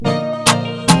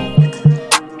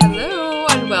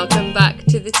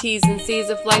the T's and C's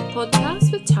of Life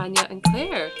podcast with Tanya and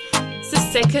Claire. It's the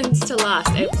second to last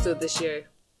episode this year.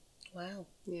 Wow.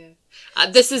 Yeah.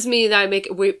 This is me now.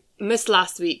 We missed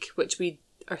last week, which we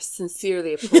are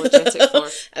sincerely apologetic for.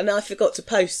 And I forgot to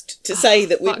post to say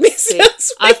that we missed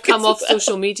last week. I've come off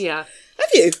social media. Have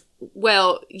you?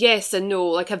 Well, yes and no.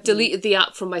 Like, I've deleted the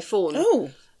app from my phone.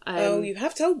 Oh, you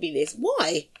have told me this.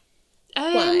 Why?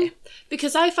 Why?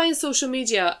 Because I find social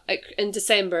media in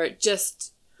December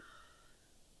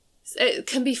it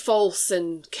can be false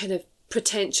and kind of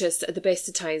pretentious at the best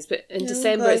of times, but in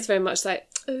December it's very much like,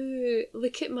 oh,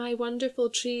 look at my wonderful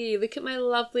tree, look at my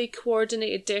lovely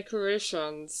coordinated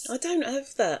decorations. I don't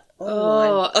have that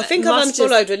online. I think I've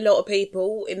unfollowed a lot of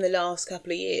people in the last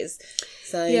couple of years.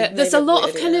 So yeah, there's a lot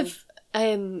of kind of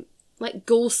like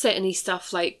goal setting-y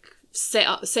stuff, like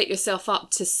set yourself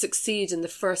up to succeed in the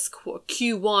first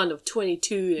Q1 of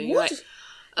 22. And you're like,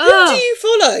 who do you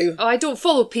follow? Oh, I don't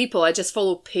follow people. I just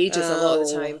follow pages a lot of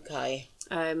the time. Okay.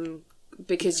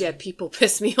 Because people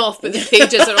piss me off, but the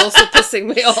pages are also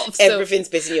pissing me off. So everything's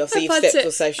pissing you off. So you've stepped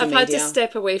off social media. I've had to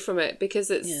step away from it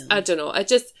because it's. Yeah. I don't know.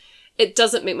 It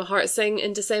doesn't make my heart sing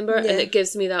in December, and it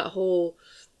gives me that whole.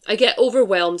 I get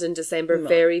overwhelmed in December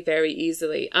very, very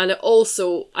easily, and it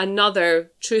also,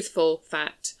 another truthful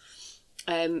fact.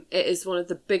 It is one of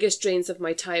the biggest drains of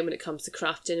my time when it comes to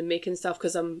crafting and making stuff,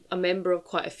 because I'm a member of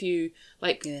quite a few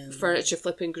furniture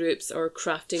flipping groups or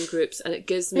crafting groups, and it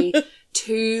gives me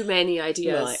too many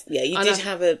ideas. Right, yeah, you did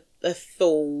have a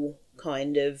full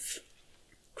kind of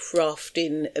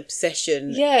crafting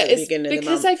obsession at the beginning of the month.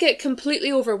 Because I get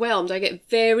completely overwhelmed. I get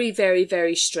very, very,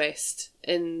 very stressed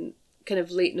in kind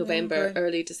of late November,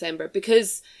 early December,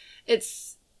 because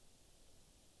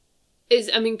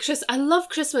I love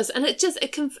Christmas, and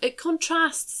it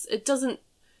contrasts. It doesn't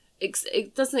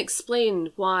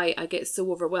explain why I get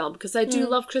so overwhelmed, because I do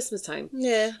love Christmas time.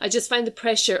 Yeah. I just find the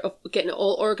pressure of getting it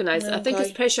all organised. I think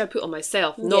it's pressure I put on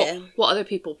myself, not what other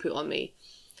people put on me.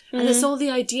 And it's all the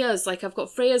ideas. Like, I've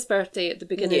got Freya's birthday at the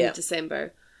beginning of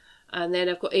December, and then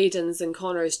I've got Aidan's and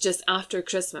Connor's just after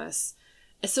Christmas.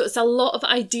 So it's a lot of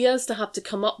ideas to have to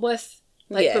come up with,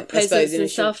 like for presents and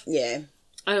stuff. Yeah.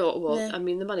 I know. Well, I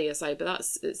mean, the money aside,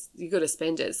 but you got to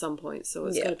spend it at some point, so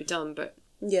it's got to be done. But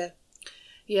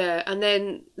yeah, and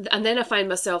then I find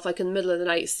myself like in the middle of the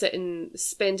night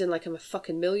spending like I'm a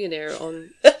fucking millionaire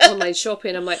on online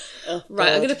shopping. I'm like, I'm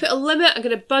going to put a limit. I'm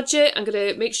going to budget. I'm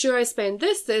going to make sure I spend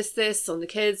this on the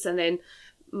kids, and then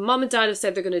Mum and Dad have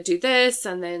said they're going to do this,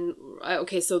 and then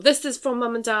so this is from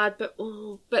Mum and Dad, but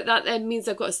that then means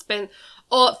I've got to spend.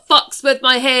 Oh, it fucks with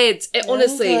my head.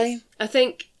 Honestly, I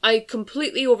think I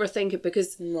completely overthink it,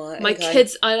 because my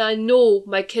kids, and I know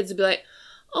my kids will be like,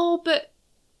 oh, but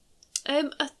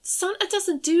Santa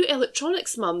doesn't do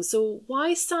electronics, Mum, so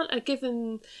why is Santa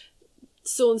giving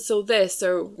so-and-so this?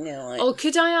 Or,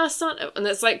 could I ask Santa? And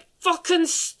it's like, fucking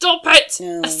stop it!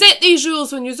 No. I set these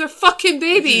rules when you were fucking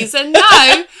babies, and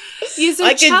now you are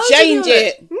I can change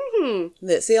it.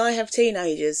 Mm-hmm. See, I have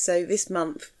teenagers, so this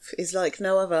month is like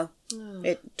no other. Oh.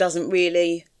 It doesn't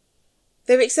really...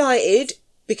 They're excited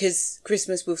because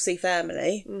Christmas will see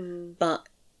family, but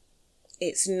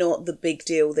it's not the big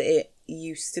deal that it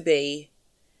used to be.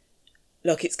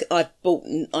 Like, I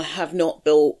have not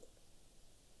bought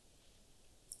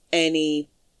any,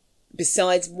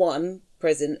 besides one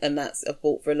present, and that's I've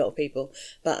bought for a lot of people,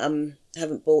 but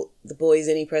haven't bought the boys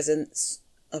any presents.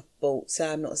 I've bought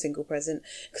Sam not a single present,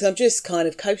 because I'm just kind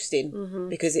of coasting,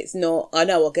 because it's not, I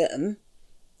know I'll get them,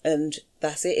 and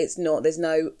that's it. It's not,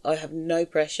 I have no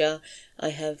pressure. I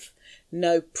have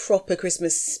no proper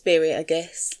Christmas spirit, I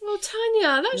guess. Well,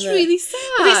 Tanya, that's really sad.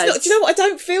 But it's not, do you know what? I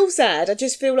don't feel sad. I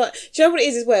just feel like, do you know what it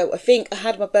is as well? I think I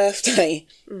had my birthday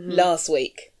last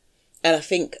week, and I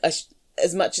think as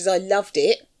much as I loved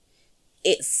it,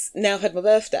 it's now I've had my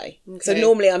birthday. Okay. So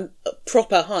normally I'm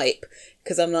proper hype,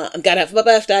 because I'm like, I'm going out for my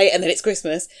birthday, and then it's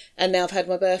Christmas, and now I've had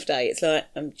my birthday. It's like,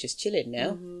 I'm just chilling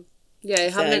now. Yeah,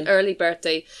 having an early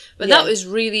birthday. But that was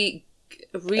really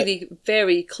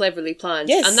very cleverly planned.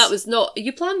 Yes. And that was not...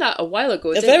 You planned that a while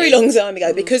ago, didn't you? A very long time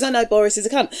ago, because I know Boris is a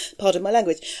cunt. Pardon my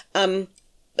language. And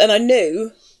I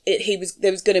knew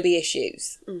there was going to be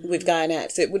issues with going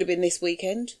out. So it would have been this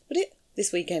weekend, would it?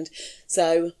 This weekend.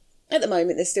 So at the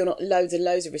moment, there's still not loads and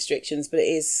loads of restrictions, but it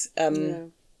is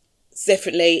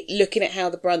definitely, looking at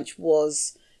how the brunch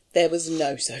was... There was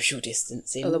no social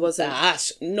distancing. Oh, there wasn't?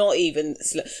 Not even...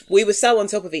 We were so on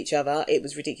top of each other, it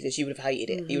was ridiculous. You would have hated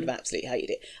it. You would have absolutely hated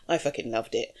it. I fucking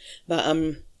loved it. But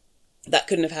that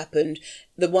couldn't have happened.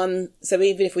 So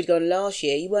even if we'd gone last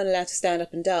year, you weren't allowed to stand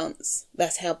up and dance.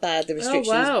 That's how bad the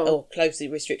restrictions, or close the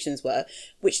restrictions were.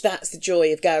 Which that's the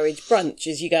joy of garage brunch,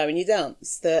 is you go and you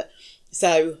dance. That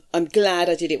So I'm glad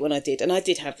I did it when I did. And I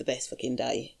did have the best fucking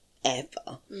day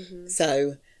ever. Mm-hmm.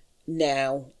 So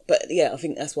now, but yeah, I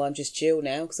think that's why I'm just chill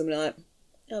now. Because I'm like,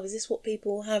 oh, is this what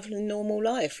people have in normal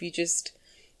life? You just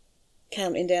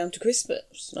counting down to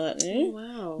Christmas. Like, oh,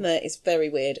 wow. No, it's very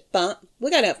weird. But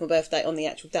we're going out for my birthday on the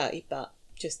actual day, but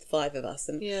just the 5 of us.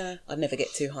 And yeah. I'd never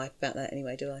get too hype about that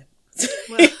anyway, do I?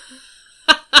 Well.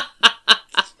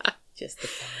 Just the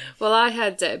 5. Well, I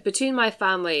had, between my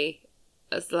family,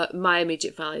 my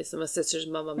immediate family, so my sisters,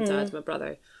 my mum and dad, my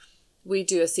brother, we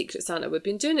do a Secret Santa. We've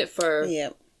been doing it for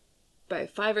about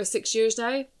 5 or 6 years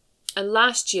now. And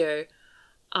last year,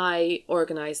 I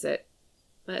organised it.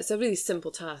 It's a really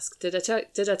simple task. Did I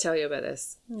tell you about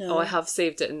this? No. Oh, I have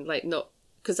saved it and not,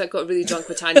 because I got really drunk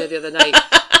with Tanya the other night.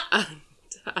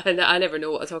 And I never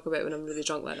know what I talk about when I'm really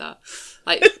drunk like that.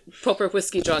 Like, proper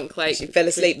whiskey drunk. Like, she fell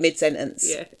asleep mid-sentence.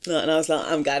 Yeah. And I was like,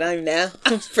 I'm going home now.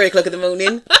 3 o'clock in the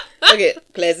morning. Look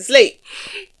it, Claire's asleep.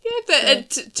 Yeah,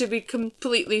 but to be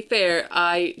completely fair,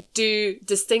 I do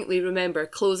distinctly remember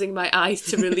closing my eyes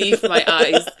to relieve my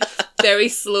eyes very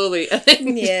slowly.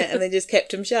 Yeah, and they just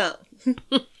kept them shut. I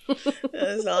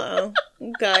was like, oh,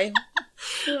 okay.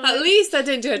 At least I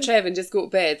didn't do a Trev and just go to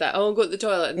bed. Like, I'll go to the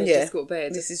toilet and then just go to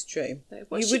bed. This is true. Like,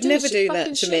 you would never do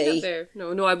that to me.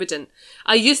 No, I wouldn't.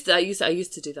 I used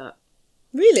to do that.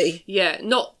 Really? Yeah,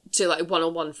 not to like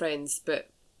one-on-one friends, but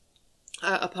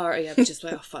at a party I would just be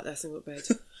like, oh fuck this and go to bed.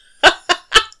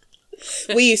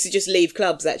 We used to just leave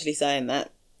clubs actually saying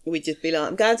that. We'd just be like,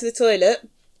 I'm going to the toilet,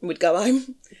 and we'd go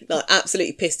home. Like,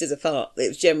 absolutely pissed as a fart. It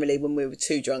was generally when we were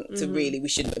too drunk to really, we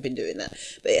shouldn't have been doing that.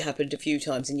 But it happened a few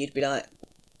times and you'd be like,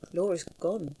 Laura's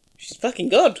gone. She's fucking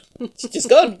gone. She's just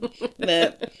gone.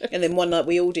 And then one night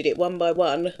we all did it one by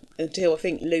one until I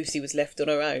think Lucy was left on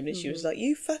her own and she was like,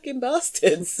 you fucking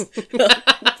bastards.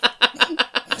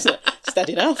 Just had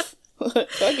enough.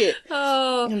 Fuck it.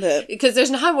 Oh, because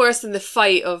there's nothing worse than the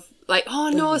fight of like, oh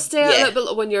no, stay out a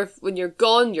little bit. When you're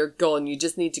gone, you're gone. You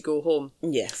just need to go home.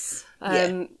 Yes.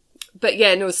 But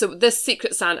yeah, no, so this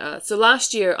Secret Santa. So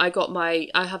last year I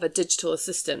have a digital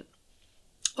assistant.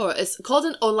 Or it's called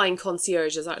an online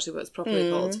concierge is actually what it's properly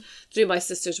called. Through my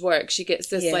sister's work. She gets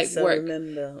this work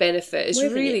benefit. It's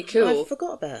really cool. I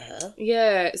forgot about her.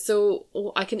 Yeah, so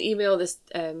I can email this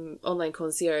online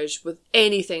concierge with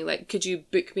anything. Like, could you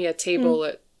book me a table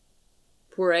at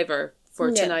wherever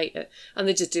for tonight? And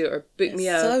they just do it, or book me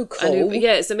a... So cool.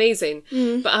 Yeah, it's amazing.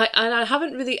 But I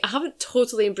haven't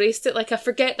totally embraced it. Like, I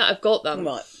forget that I've got them.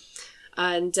 Right.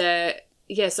 And...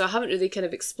 so I haven't really kind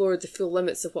of explored the full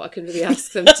limits of what I can really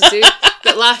ask them to do.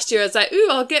 But last year I was like, ooh,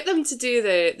 I'll get them to do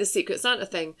the Secret Santa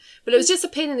thing. But it was just a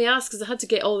pain in the ass because I had to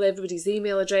get all everybody's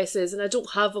email addresses and I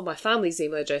don't have all my family's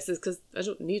email addresses because I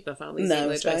don't need my family's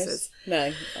email addresses.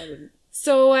 No, I wouldn't.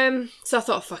 So I thought,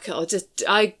 oh, fuck it,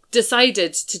 I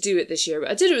decided to do it this year.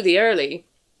 But I did it really early.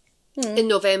 In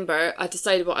November, I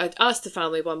decided I asked the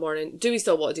family one morning, do we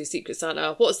still want to do Secret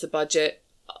Santa? What's the budget?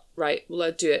 Right, well,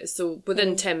 I'd do it. So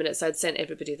within 10 minutes, I'd sent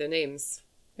everybody their names.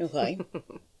 Okay.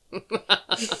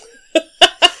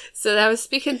 So I was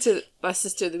speaking to my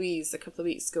sister Louise a couple of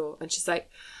weeks ago, and she's like,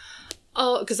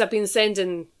 oh, because I've been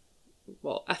sending,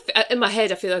 well, in my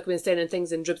head, I feel like I've been sending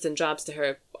things in dribs and drabs to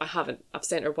her. I haven't. I've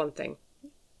sent her one thing.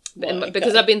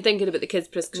 Because I've been thinking about the kids'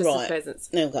 Christmas presents.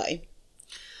 Okay.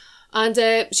 And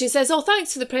she says, oh,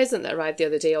 thanks for the present that arrived the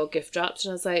other day, all gift wrapped.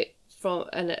 And I was like,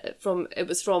 it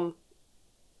was from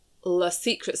La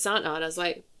Secret Santa, and I was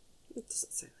like, it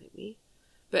doesn't sound like me,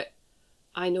 but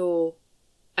I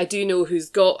do know who's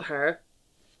got her.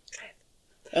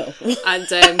 Oh. And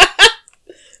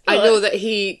I know that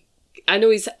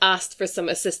he's asked for some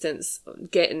assistance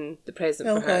getting the present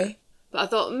for her. But I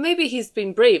thought maybe he's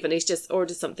been brave and he's just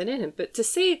ordered something in him. But to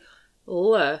say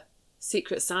La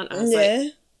Secret Santa, I was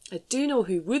like, I do know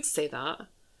who would say that.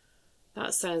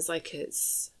 That sounds like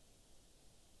it's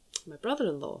my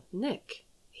brother-in-law, Nick.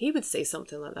 He would say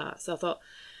something like that. So I thought,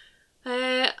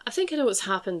 I think I know what's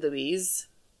happened, Louise.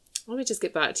 Let me just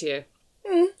get back to you.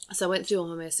 So I went through all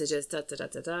my messages.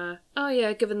 Oh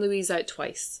yeah, given Louise out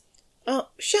twice. Oh,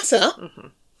 shut up.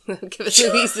 Given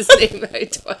Louise's name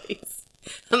out twice.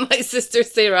 And my sister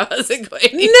Sarah hasn't got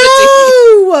anybody.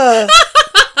 No!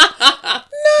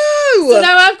 No! So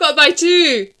now I've got to buy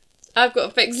 2. I've got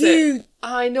to fix it.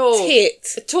 I know.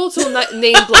 Tit. Total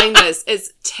name blindness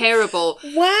is terrible.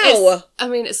 Wow.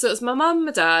 It's my mum,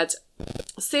 my dad,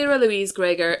 Sarah, Louise,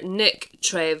 Gregor, Nick,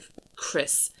 Trev,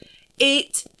 Chris.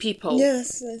 8 people.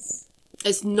 Yes.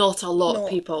 It's not a lot of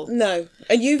people. No.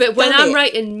 But when I'm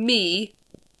writing me,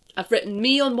 I've written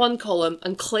me on one column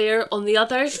and Claire on the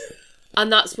other,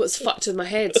 and that's what's fucked in my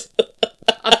head.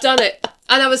 I've done it.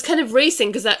 And I was kind of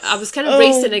racing because I was kind of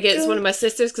racing against one of my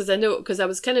sisters because I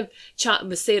was kind of chatting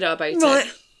with Sarah about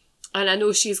it. And I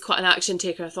know she's quite an action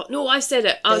taker. I thought, no, I said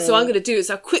it, so I'm going to do it.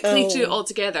 So I quickly threw it all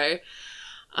together.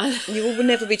 And you will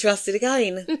never be trusted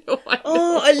again. No, I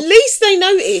know. At least they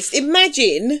noticed.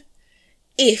 Imagine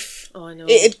if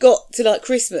it had got to like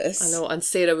Christmas. I know, and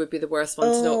Sarah would be the worst one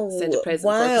to not send a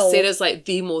present for, because Sarah's like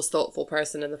the most thoughtful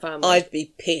person in the family. I'd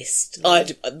be pissed.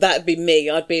 That'd be me.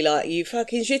 I'd be like, you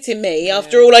fucking shitting me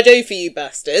after all I do for you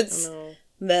bastards. I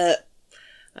know.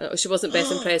 She wasn't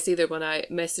best impressed either when I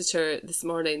messaged her this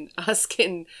morning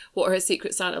asking what her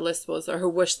Secret Santa list was, or her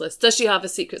wish list. Does she have a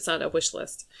Secret Santa wish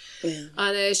list? Yeah.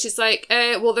 And she's like,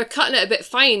 well, they're cutting it a bit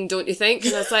fine, don't you think?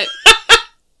 And I was like,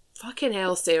 fucking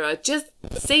hell, Sarah, just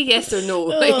say yes or no.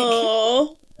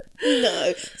 Oh,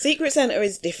 no. Secret Santa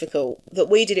is difficult. That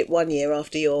we did it one year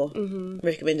after your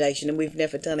recommendation, and we've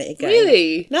never done it again.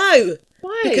 Really? No.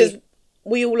 Why? Because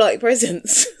we all like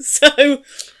presents. So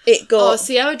it got... Oh,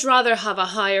 see, I would rather have a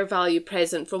higher value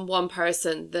present from one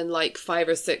person than like 5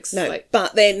 or 6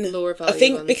 but then lower value I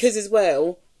think ones. Because as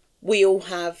well, we're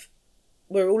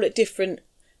all at different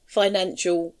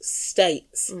financial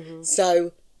states.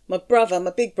 So my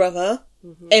big brother,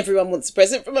 everyone wants a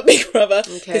present from my big brother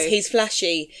because he's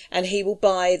flashy and he will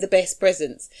buy the best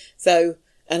presents. So,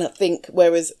 and I think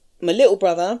whereas my little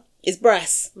brother is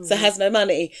brass, so has no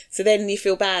money. So then you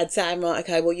feel bad saying, right,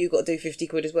 okay, well, you've got to do 50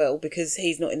 quid as well because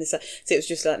he's not in the... So it was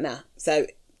just like, nah. So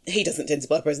he doesn't tend to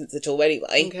buy presents at all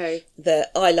anyway. Okay.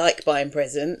 That I like buying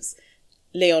presents.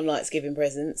 Leon likes giving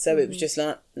presents. So it was just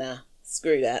like, nah,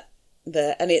 screw that.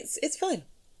 And it's fine.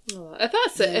 Oh, if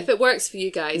that's it, if it works for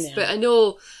you guys. Yeah. But I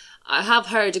know I have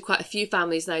heard of quite a few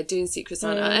families now doing Secret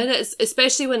Santa, and it's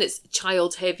especially when it's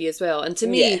child heavy as well. And to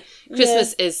me,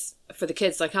 Christmas is for the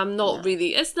kids. Like, I'm not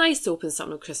really... It's nice to open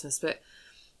something on Christmas, but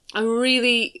I'm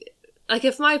really... Like,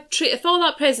 if all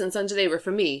that presents under there were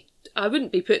for me, I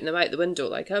wouldn't be putting them out the window.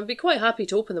 Like, I'd be quite happy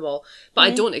to open them all. But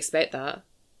I don't expect that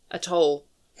at all.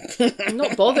 I'm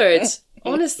not bothered.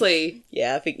 Honestly.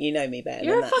 Yeah, I think you know me better.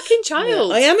 You're a fucking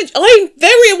child. Yeah, I'm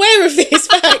very aware of this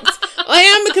fact.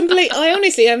 I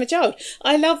honestly am a child.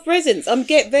 I love presents.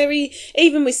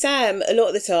 Even with Sam, a lot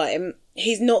of the time,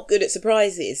 he's not good at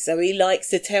surprises. So he likes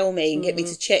to tell me and get me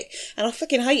to check. And I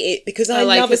fucking hate it because I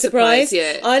love a surprise.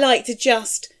 Yeah. I like to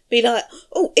just be like,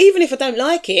 oh, even if I don't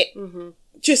like it,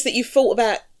 just that you thought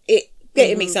about it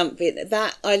getting me something.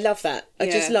 That I love that. I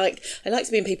like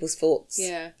to be in people's thoughts.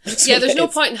 Yeah. There's no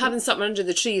point in having something under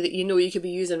the tree that you know you could be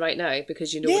using right now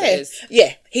because you know what it is.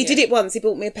 Yeah. He did it once. He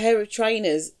bought me a pair of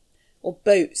trainers or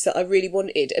boots that I really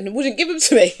wanted and wouldn't give them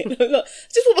to me. And I was like,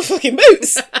 I just want my fucking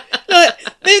boots. Like,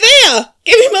 they're there.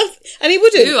 Give me my... And he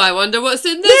wouldn't. Ooh, I wonder what's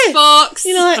in this box.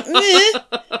 You're like,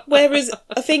 meh. Whereas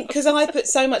I think because I put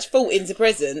so much thought into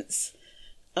presents,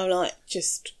 I'm like,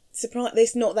 just... surprise.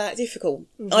 It's not that difficult.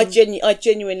 I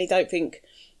genuinely don't think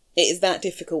it is that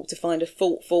difficult to find a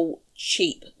thoughtful,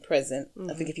 cheap present.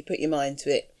 I think if you put your mind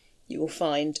to it, you will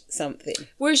find something.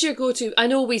 Where's your go-to? I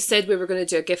know we said we were going to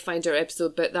do a gift finder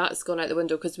episode, but that's gone out the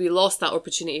window because we lost that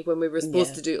opportunity when we were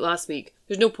supposed to do it last week.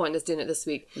 There's no point in us doing it this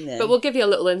week. No. But we'll give you a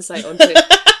little insight onto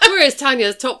where is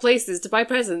Tanya's top places to buy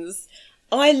presents.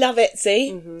 I love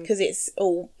Etsy because it's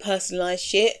all personalised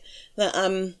shit. That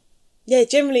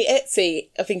generally Etsy,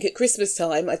 I think at Christmas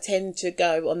time, I tend to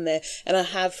go on there and I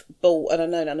have bought, and I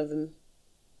know none of them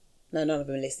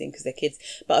are listening because they're kids,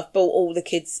 but I've bought all the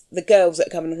girls that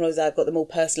are coming on holiday, I've got them all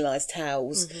personalised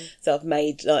towels. So I've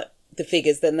made like the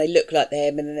figures, then they look like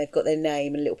them and then they've got their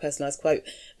name and a little personalised quote.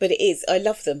 But I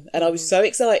love them. And I was so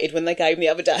excited when they came the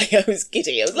other day. I was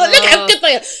giddy. I was like, look how good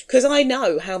they are. Because I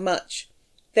know how much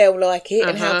they'll like it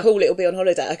and how cool it'll be on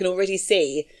holiday. I can already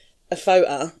see a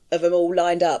photo of them all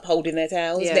lined up holding their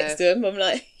towels next to them. I'm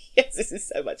like, yes, this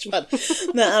is so much fun.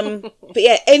 But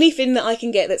yeah, anything that I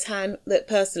can get that's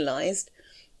personalised,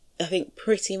 I think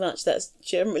pretty much that's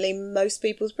generally most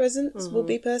people's presents will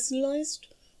be personalised.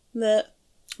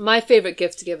 My favourite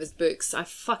gift to give is books. I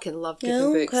fucking love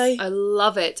giving books. I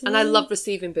love it. And I love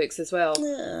receiving books as well.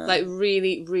 Yeah. Like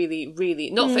really, really, really.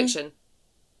 Not fiction.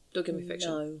 Don't give me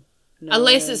fiction. No.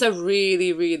 Unless it's a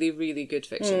really, really, really good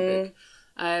fiction book.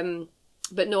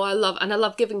 But no, I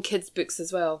love giving kids books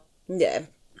as well. Yeah.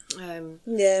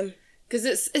 Because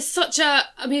it's such a...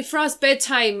 I mean, for us,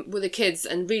 bedtime with the kids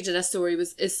and reading a story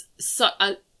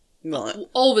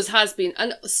always has been,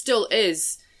 and still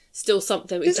is,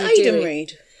 something we do. Does Aidan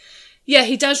read? Yeah,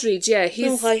 he does read, yeah.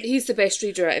 He's the best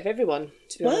reader out of everyone,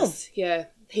 to be honest. Yeah,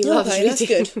 he loves reading. That's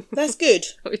good. That's good.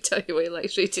 Let me tell you what he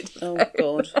likes reading. Oh,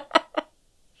 God.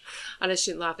 And I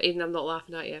shouldn't laugh. Aidan, I'm not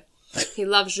laughing at you. He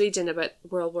loves reading about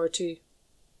World War II.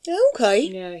 Okay.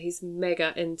 Yeah, he's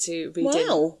mega into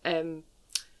reading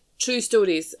true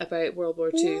stories about World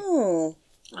War II. Oh,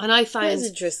 and I find that's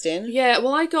interesting. Yeah,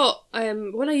 well, I got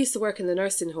when I used to work in the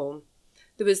nursing home,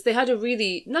 they had a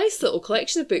really nice little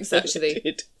collection of books. Actually,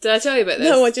 did I tell you about this?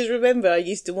 No, I just remember I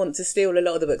used to want to steal a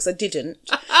lot of the books. I didn't,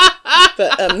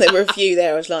 but there were a few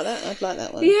there. I was like, I'd like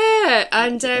that one. Yeah,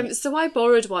 and so I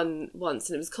borrowed one once,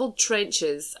 and it was called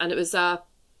Trenches, and it was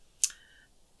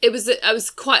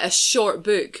quite a short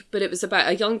book, but it was about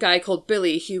a young guy called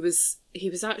Billy. He was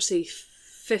actually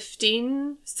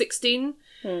 15, 16,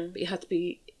 but he had to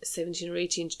be 17 or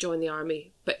 18 to join the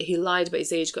army. But he lied about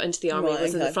his age, got into the army,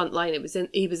 was in the front line.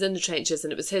 He was in the trenches,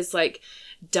 and it was his like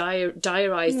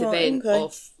diarised event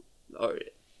or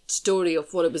story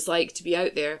of what it was like to be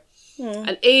out there.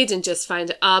 And Aidan just found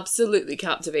it absolutely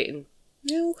captivating.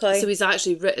 Okay. So he's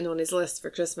actually written on his list for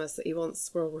Christmas that he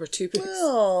wants World War II books.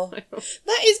 Oh,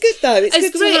 that is good though. It's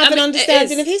good great. To have an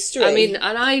understanding of history. I mean,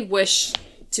 and I wish,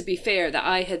 to be fair, that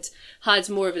I had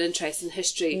more of an interest in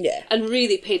history and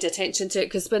really paid attention to it,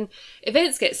 because when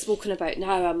events get spoken about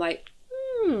now, I'm like,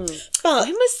 when was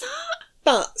that?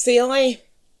 But see,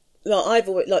 I've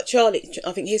always, like Charlie,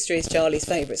 I think history is Charlie's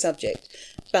favourite subject,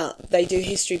 but they do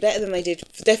history better than they did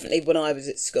definitely when I was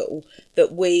at school.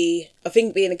 I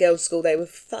think being a girls' school, they were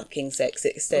fucking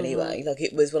sexist anyway. Like,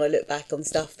 it was, when I look back on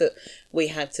stuff that we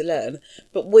had to learn,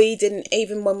 but we didn't,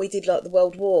 even when we did like the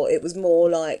World War, it was more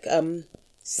like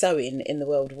sewing in the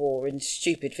World War and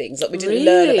stupid things. Like, we didn't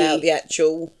learn about the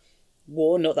actual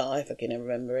war, not that I fucking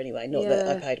remember anyway, not that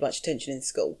I paid much attention in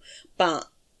school, but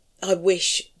I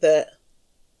wish that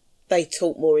they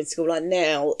taught more in school. Like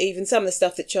now, even some of the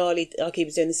stuff that Charlie, like he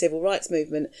was doing the civil rights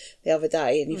movement the other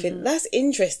day, and you think that's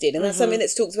interesting, and that's something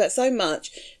that's talked about so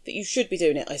much that you should be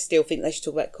doing it. I still think they should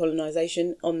talk about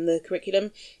colonisation on the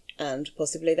curriculum, and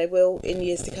possibly they will in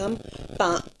years to come,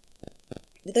 but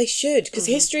they should, because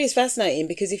history is fascinating,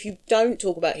 because if you don't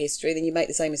talk about history, then you make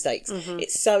the same mistakes.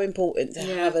 It's so important to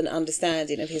have an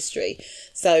understanding of history.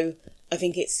 So I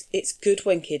think it's good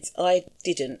when kids, I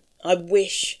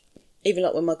wish, even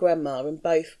like when my grandma and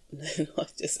both, I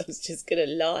was just going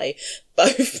to lie,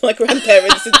 both my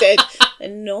grandparents are dead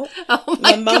and not.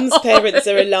 My mum's parents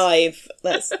are alive.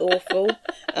 That's awful.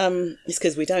 It's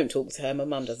because we don't talk to her. My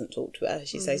mum doesn't talk to her.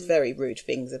 She says very rude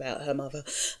things about her mother.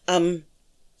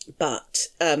 But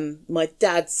my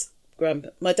dad's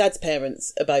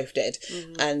parents are both dead,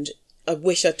 and I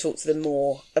wish I'd talked to them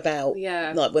more about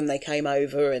like when they came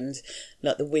over and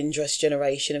like the Windrush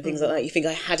generation and things like that. You think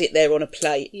I had it there on a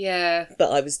plate,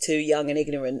 but I was too young and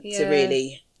ignorant to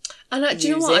really. And do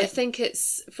you know what? I think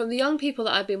it's from the young people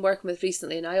that I've been working with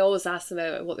recently, and I always ask them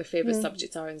about what their favourite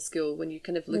subjects are in school when you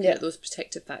kind of look at those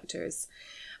protective factors,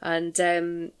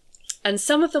 and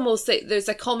some of them will say there's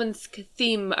a common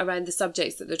theme around the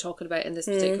subjects that they're talking about in this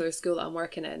particular school that I'm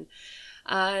working in,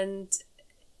 and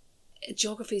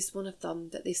geography is one of them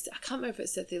that I can't remember if it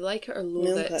said they like it or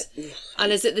loathe it,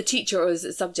 and is it the teacher or is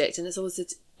it subject? And it's always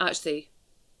actually,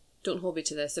 don't hold me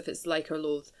to this if it's like or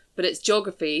loathe, but it's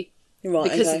geography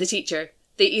because of the teacher.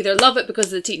 They either love it because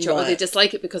of the teacher or they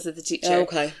dislike it because of the teacher.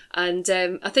 And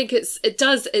I think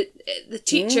the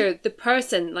teacher, the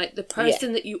person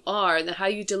that you are and how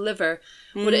you deliver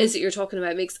what it is that you're talking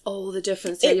about makes all the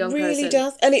difference to a young person. It really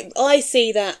does. And I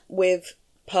see that with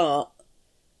Part,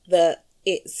 that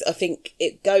I think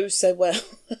it goes so well.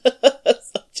 I'm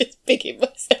just picking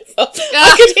myself up.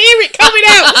 I could hear it coming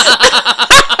out.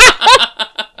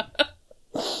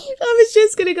 I was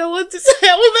just going to go on to say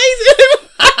how amazing.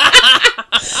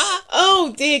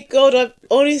 Oh dear God,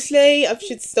 I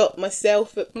should stop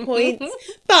myself at points.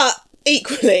 But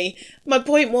equally, my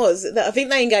point was that I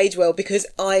think they engage well because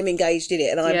I'm engaged in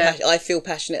it and I feel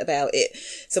passionate about it.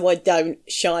 So I don't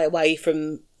shy away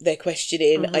from their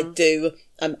questioning.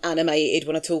 I'm animated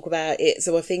when I talk about it.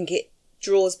 So I think it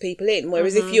draws people in.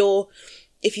 Whereas if you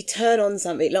turn on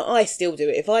something, like I still do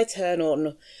it, if I turn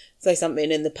on, say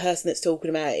something and the person that's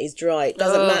talking about it is dry, it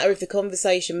doesn't matter if the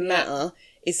conversation matter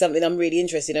is something I'm really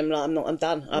interested in. I'm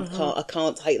done. I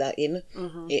can't take that in.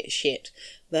 It's shit.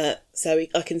 So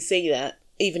I can see that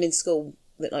even in school,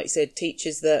 that like you said,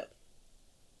 teachers that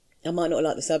I might not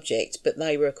like the subject, but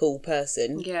they were a cool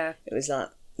person. Yeah. It was like,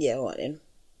 yeah, all right then.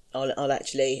 I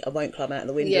won't climb out of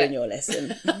the window in your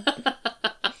lesson.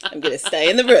 I'm going to stay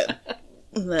in the room.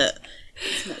 But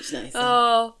it's much nicer.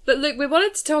 Oh, but look, we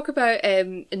wanted to talk about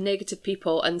negative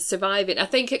people and surviving. I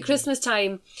think at Christmas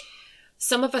time,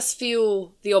 some of us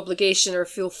feel the obligation or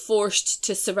feel forced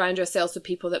to surround ourselves with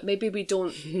people that maybe we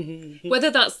don't,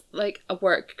 whether that's like a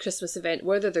work Christmas event,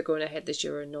 whether they're going ahead this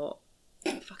year or not.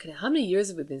 Fucking hell, how many years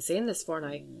have we been saying this for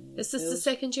now? Is this the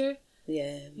second year?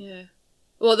 Yeah.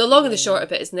 Well, the long and the short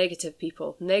of it is negative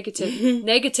people.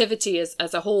 Negativity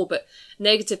as a whole, but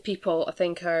negative people, I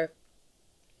think, are...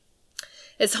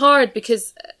 It's hard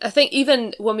because I think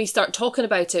even when we start talking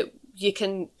about it, you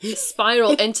can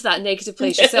spiral into that negative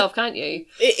place yourself, can't you?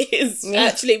 It is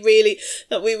actually really...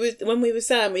 Like when we were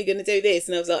saying we're going to do this,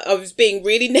 and I was being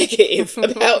really negative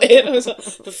about it. I was like,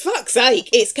 for fuck's sake,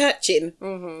 it's catching.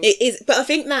 Mm-hmm. It is. But I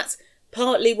think that's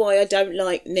partly why I don't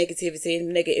like negativity and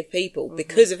negative people,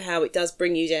 because of how it does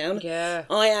bring you down. Yeah.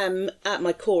 I am, at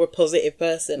my core, a positive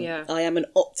person. Yeah. I am an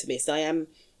optimist. I am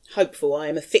hopeful. I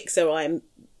am a fixer. I am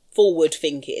forward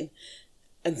thinking.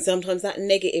 And sometimes that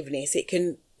negativeness, it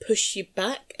can push you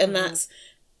back, and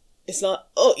it's like,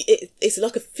 it's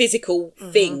like a physical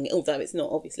thing, although it's not,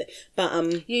 obviously,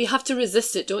 but you have to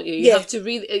resist it, don't you? You have to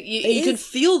really, you can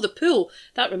feel the pull.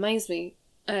 That reminds me,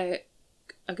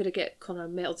 I'm going to get Connor a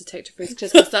metal detector for his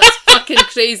Christmas. That's fucking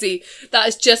crazy. That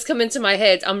has just come into my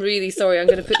head. I'm really sorry. I'm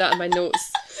going to put that in my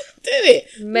notes. Do it.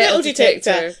 Metal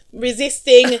detector.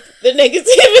 Resisting the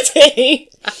negativity. See,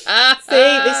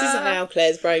 this is how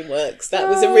Claire's brain works. That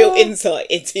was a real insight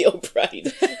into your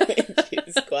brain.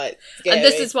 It's quite scary. And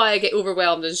this is why I get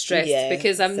overwhelmed and stressed,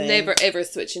 because I'm never ever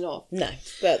switching off. No,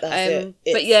 but that's it.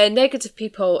 But yeah, negative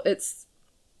people, it's...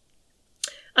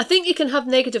 I think you can have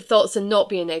negative thoughts and not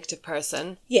be a negative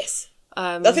person. Yes.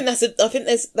 I think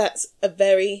that's a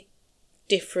very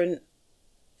different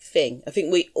thing. I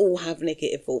think we all have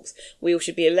negative thoughts. We all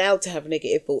should be allowed to have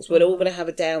negative thoughts. We're all going to have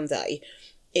a down day.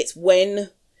 It's when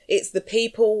it's the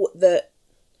people that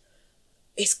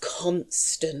it's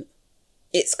constant.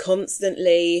 It's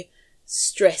constantly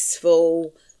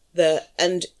stressful,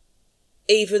 and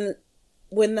even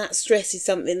when that stress is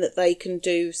something that they can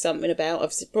do something about.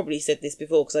 I've probably said this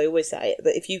before because I always say it,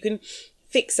 but if you can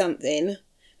fix something,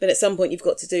 then at some point you've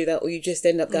got to do that, or you just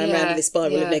end up going around in this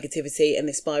spiral of negativity and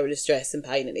this spiral of stress and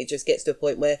pain, and it just gets to a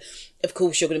point where, of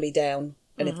course, you're going to be down,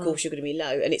 and of course you're going to be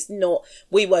low. And it's not...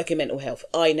 We work in mental health.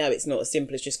 I know it's not as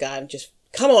simple as just going, just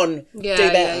come on, do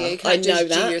better. Yeah, you can't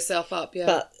just G yourself up,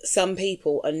 But some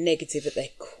people are negative at their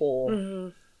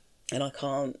core. And I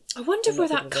can't... I wonder where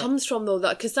that comes from, though,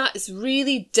 because that is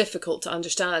really difficult to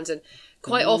understand. And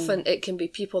quite often it can be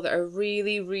people that are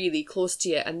really, really close to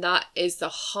you. And that is the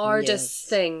hardest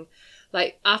thing.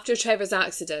 Like, after Trevor's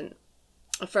accident,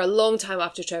 for a long time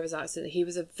after Trevor's accident, he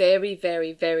was a very,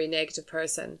 very, very negative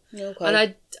person. Okay.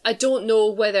 And I don't know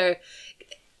whether...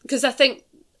 Because I think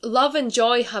love and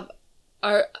joy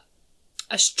are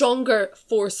a stronger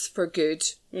force for good.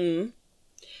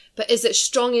 But is it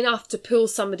strong enough to pull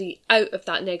somebody out of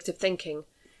that negative thinking?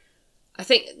 I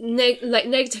think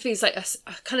negativity is like a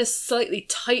kind of slightly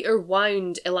tighter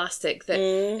wound elastic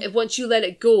that once you let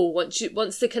it go, once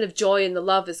the kind of joy and the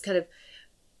love is kind of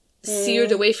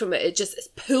seared away from it, it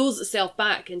just pulls itself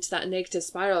back into that negative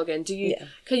spiral again.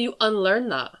 Can you unlearn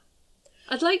that?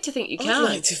 I'd like to think you can. I'd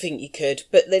like to think you could,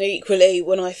 but then equally,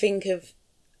 when I think of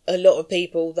a lot of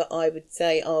people that I would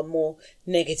say are more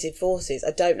negative forces, I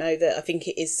don't know that I think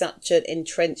it is such an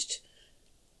entrenched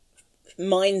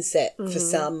mindset for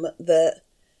some that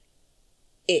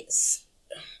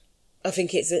I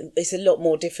think it's a lot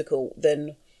more difficult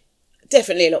than,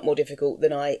 definitely a lot more difficult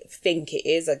than I think it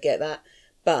is. I get that,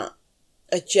 but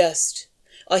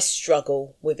I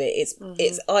struggle with it.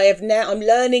 I'm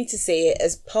learning to see it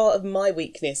as part of my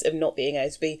weakness of not being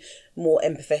able to be more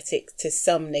empathetic to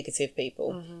some negative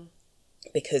people,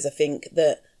 because I think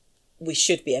that we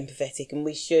should be empathetic and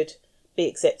we should be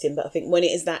accepting. But I think when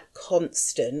it is that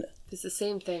constant, it's the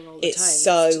same thing all the time. It's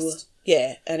so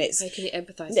and it's how can you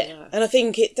empathise with that? And I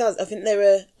think it does. I think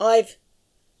I've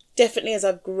definitely, as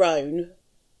I've grown,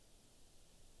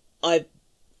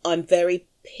 I'm very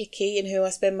picky in who I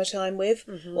spend my time with,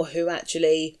 or who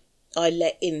actually I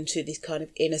let into this kind of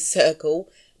inner circle.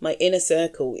 My inner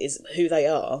circle is who they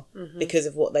are because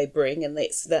of what they bring, and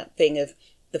it's that thing of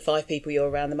the 5 people you're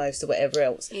around the most or whatever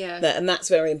else. And that's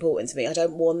very important to me. I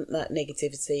don't want that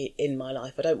negativity in my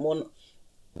life. I don't want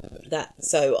that.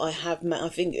 So I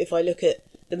think if I look at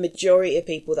the majority of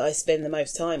people that I spend the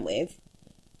most time with,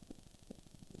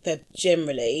 they're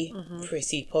generally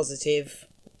pretty positive,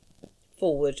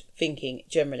 forward thinking,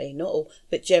 generally, not all,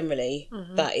 but generally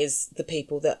that is the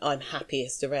people that I'm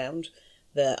happiest around,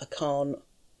 that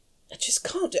I just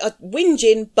can't do.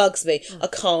 Whinging bugs me. I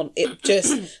can't, it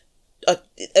just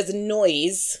as a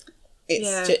noise,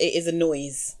 it is a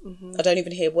noise. I don't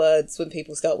even hear words when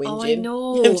people start whinging. Oh, I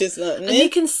know. I'm just like, and you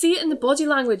can see it in the body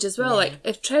language as well. Like,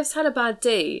 if Trev's had a bad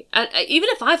day, and even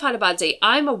if I've had a bad day,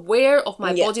 I'm aware of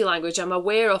my body language, I'm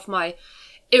aware of my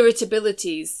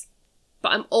irritabilities,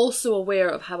 but I'm also aware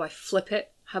of how I flip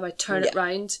it, how I turn it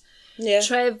round.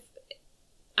 Trev,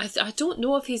 I don't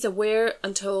know if he's aware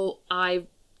until I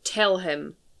tell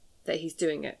him that he's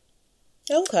doing it.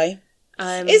 Okay.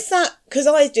 Is that... Because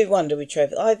I do wonder with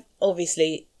Trev. I've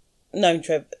obviously known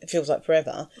Trev, it feels like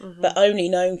forever, but only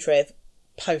known Trev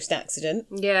post-accident.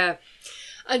 Yeah.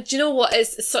 And do you know what?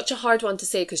 It's such a hard one to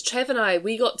say, because Trev and I,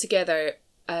 we got together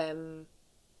 13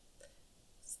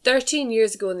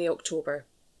 years ago in the October.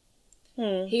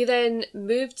 He then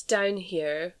moved down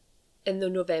here in the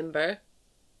November,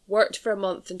 worked for a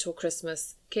month until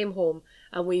Christmas, came home,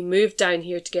 and we moved down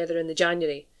here together in the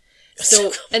January.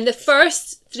 So in the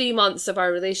first 3 months of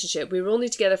our relationship, we were only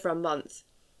together for a month.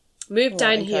 Moved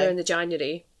down here in the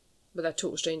January with a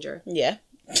total stranger. Yeah.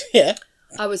 Yeah.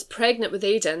 I was pregnant with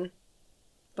Aiden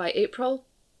by April.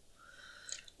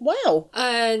 Wow.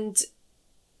 And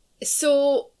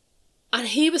so, and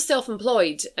he was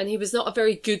self-employed, and he was not a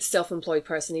very good self-employed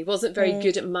person. He wasn't very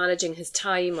good at managing his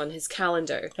time on his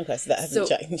calendar. Okay, so that hasn't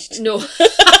changed. No.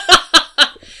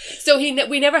 So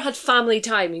we never had family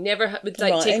time. He never would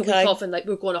take a week off and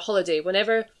we'd go on a holiday.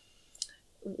 Whenever,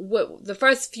 the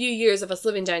first few years of us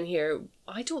living down here,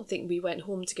 I don't think we went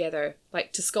home together,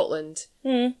 to Scotland.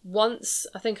 Once.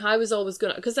 I think I was always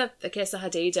going, because I guess I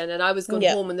had Aiden, and I was going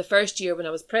home in the first year when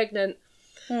I was pregnant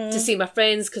to see my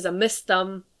friends because I missed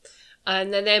them.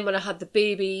 And then when I had the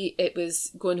baby, it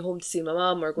was going home to see my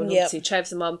mum or going home to see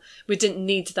Trev's mum. We didn't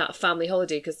need that family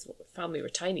holiday because family were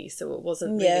tiny, so it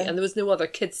wasn't really... And there was no other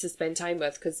kids to spend time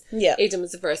with because Aiden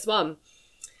was the first one.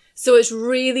 So it's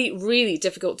really, really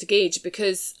difficult to gauge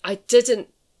because I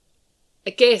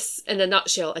guess, in a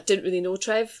nutshell, I didn't really know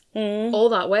Trev all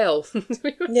that well.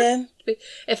 Yeah.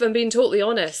 If I'm being totally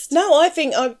honest. No, I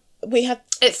think we had...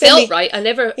 It felt right. I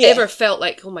never ever felt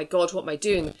like, oh my God, what am I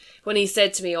doing? When he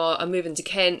said to me, oh, I'm moving to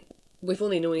Kent, we've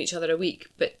only known each other a week,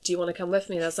 but do you want to come with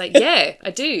me? And I was like, yeah, I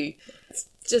do.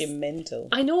 Just mental.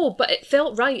 I know, but it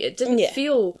felt right. It didn't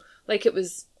feel like it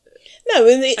was... No,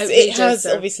 and it has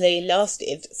obviously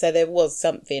lasted, so there was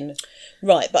something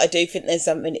right, but I do think there's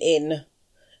something in,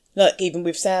 even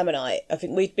with Sam and I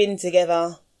think we'd been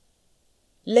together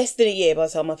less than a year by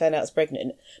the time I found out I was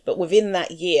pregnant, but within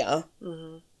that year,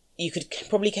 you could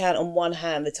probably count on one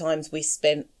hand the times we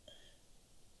spent...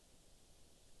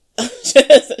 I'm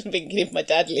just thinking if my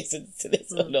dad listens to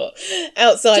this or not.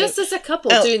 Outside, just as a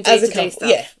couple doing day-to-day stuff.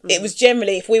 Yeah, it was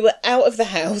generally, if we were out of the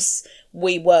house,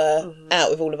 we were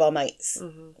out with all of our mates.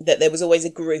 That there was always a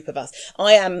group of us.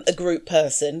 I am a group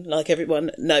person, like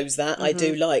everyone knows that.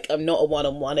 I'm not a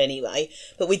one-on-one anyway,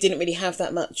 but we didn't really have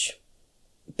that much,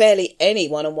 barely any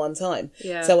one-on-one time.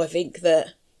 Yeah. So I think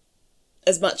that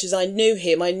as much as I knew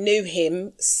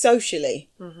him socially.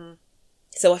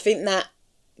 So I think that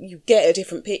you get a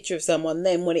different picture of someone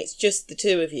then when it's just the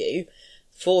two of you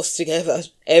forced together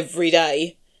every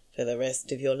day for the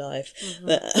rest of your life.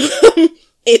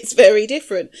 It's very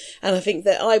different. And I think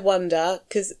that I wonder,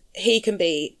 because he can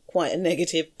be quite a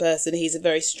negative person. He's a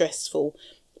very stressed, not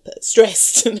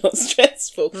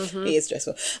stressful. He is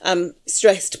stressful.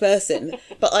 Stressed person.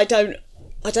 But I don't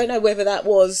know whether that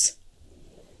was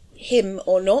him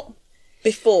or not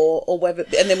before, or whether,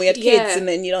 and then we had kids, and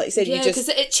then like you said, because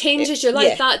it changes your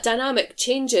life. That dynamic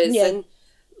changes, and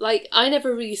I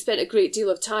never really spent a great deal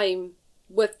of time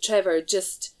with Trevor,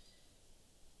 just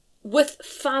with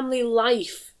family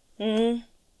life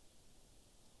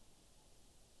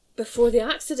before the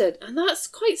accident, and that's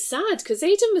quite sad because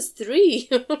Aiden was 3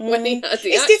 when he had the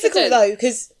accident. It's difficult though,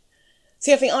 because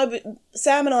I think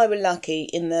Sam and I were lucky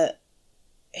in that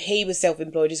he was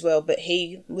self-employed as well, but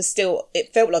he was still,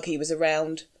 it felt like he was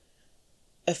around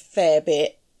a fair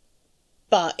bit,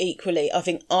 but equally I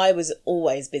think I was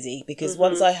always busy because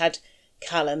once I had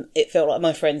Callum, it felt like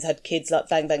my friends had kids,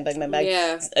 bang, bang, bang, bang, bang.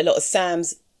 Yeah. A lot of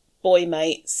Sam's boy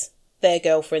mates, their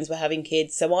girlfriends were having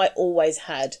kids, so I always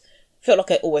felt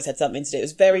like I always had something to do. It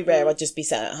was very rare I'd just be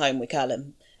sat at home with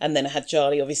Callum, and then I had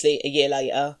Charlie obviously a year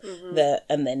later,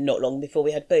 and then not long before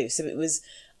we had Boo. So it was,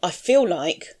 I feel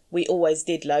like we always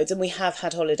did loads, and we have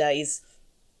had holidays,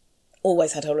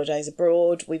 always had holidays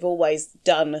abroad. We've always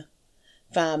done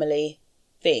family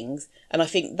things, and I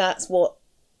think that's what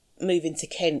moving to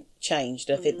Kent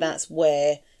changed. I think that's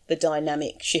where the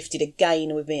dynamic shifted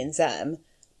again with me and Sam,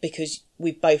 because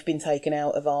we've both been taken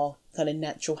out of our kind of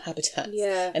natural habitats,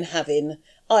 and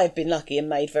I've been lucky and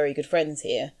made very good friends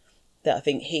here, that I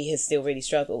think he has still really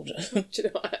struggled. Do you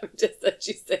know what? Just as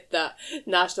you said that,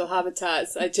 national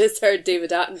habitats, I just heard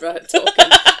David Attenborough talking,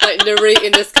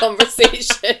 narrating this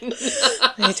conversation.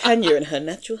 Tanya and her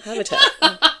natural habitat.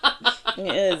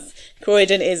 It is.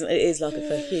 Croydon is like a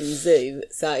fucking zoo,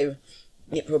 so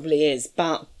it probably is.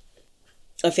 But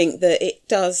I think that it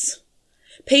does...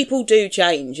 People do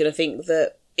change, and I think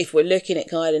that if we're looking at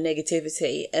kind of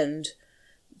negativity and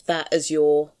that as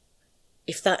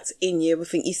if that's in you, I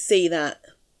think you see that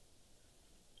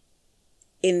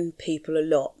in people a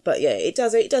lot. But yeah, it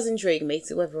does intrigue me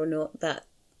to whether or not that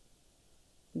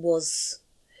was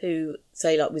who,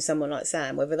 say, like with someone like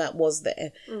Sam, whether that was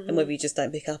there and whether you just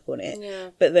don't pick up on it. Yeah.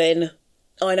 But then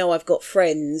I know I've got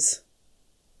friends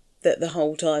that the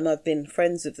whole time I've been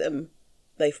friends with them,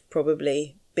 they've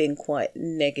probably been quite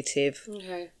negative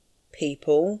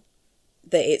people.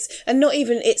 That it's not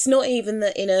even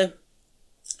that in a, I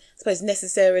suppose,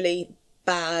 necessarily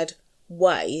bad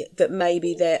way, that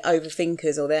maybe they're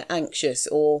overthinkers or they're anxious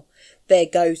or their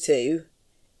go-to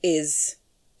is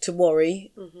to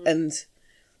worry and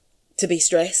to be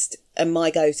stressed, and my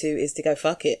go-to is to go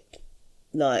fuck it.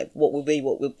 Like,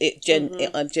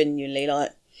 I'm genuinely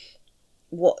like,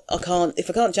 if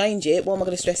I can't change it, what am I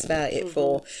going to stress about it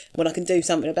for when I can do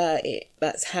something about it?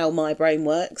 That's how my brain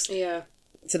works. Yeah.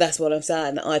 So that's what I'm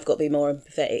saying, that I've got to be more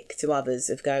empathetic to others,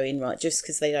 of going, right, just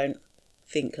because they don't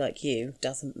think like you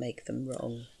doesn't make them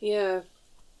wrong. Yeah.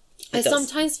 I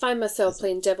sometimes find myself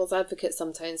playing devil's advocate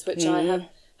sometimes, which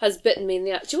has bitten me in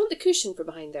the... Do you want the cushion for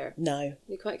behind there? No.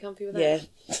 You're quite comfy with that?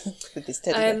 Yeah. With this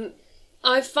teddy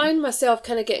I find myself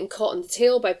kind of getting caught on the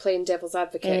tail by playing devil's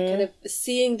advocate, kind of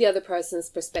seeing the other person's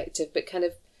perspective, but kind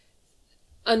of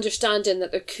understanding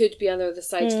that there could be another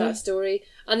side to that story.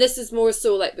 And this is more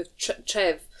so like with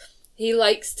Trev. He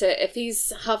likes to, if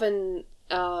he's having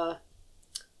a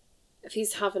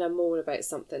moan about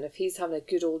something, if he's having a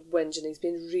good old whinge and he's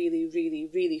been really,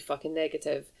 really, really fucking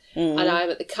negative, and I'm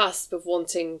at the cusp of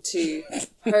wanting to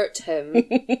hurt him,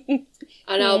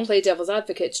 and I'll play devil's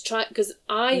advocate to try, because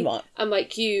I'm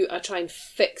like you, I try and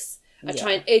fix, I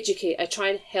try and educate, I try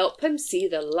and help him see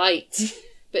the light.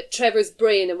 But Trevor's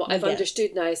brain, and what I've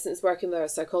understood now since working with a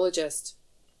psychologist,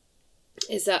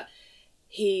 is that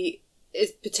he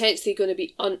is potentially going to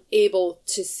be unable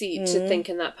to see, to think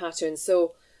in that pattern.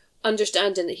 So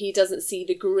understanding that he doesn't see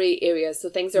the grey areas. So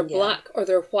things are black or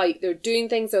they're white. They're doing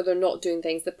things or they're not doing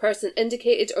things. The person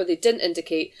indicated or they didn't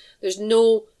indicate. There's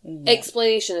no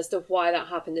explanation as to why that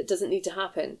happened. It doesn't need to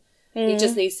happen. He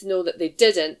just needs to know that they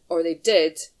didn't or they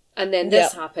did, and then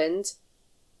this happened.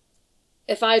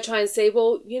 If I try and say,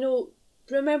 well,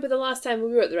 remember the last time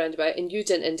we were at the roundabout and you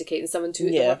didn't indicate and someone took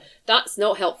the horn, that's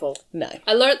not helpful. No.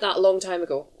 I learnt that a long time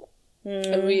ago.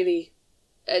 And really,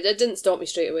 it didn't stop me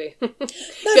straight away.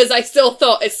 Because I still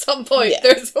thought at some point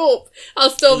there's hope. I'll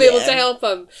still be able to help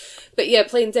him. But yeah,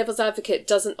 playing devil's advocate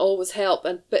doesn't always help.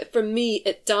 But for me,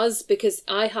 it does, because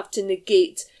I have to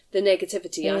negate the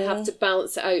negativity. I have to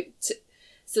balance it out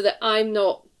so that I'm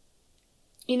not...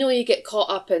 you get caught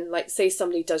up in, like, say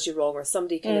somebody does you wrong or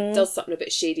somebody kind of does something a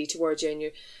bit shady towards you,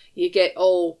 and you get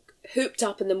all hooped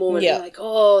up in the moment. You're like,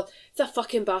 oh, it's a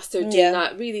fucking bastard doing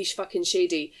that, really fucking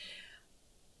shady.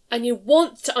 And you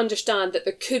want to understand that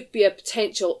there could be a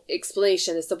potential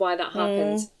explanation as to why that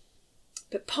happened.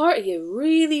 But part of you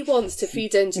really wants to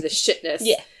feed into the shitness.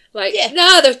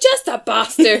 Nah, they're just a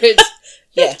bastard.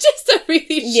 They're just a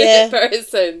really shit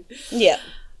person. Yeah.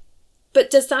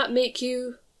 But does that make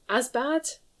you as bad?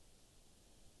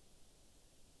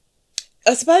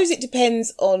 I suppose it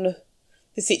depends on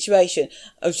the situation.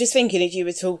 I was just thinking, as you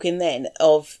were talking then,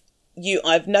 of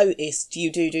I've noticed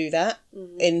you do that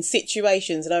in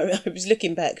situations, and I was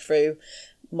looking back through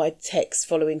my text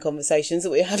following conversations that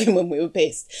we were having when we were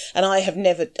pissed, and I don't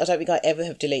think I ever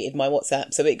have deleted my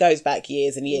WhatsApp, so it goes back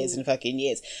years and years and fucking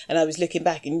years, and I was looking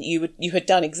back, and you had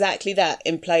done exactly that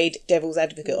and played devil's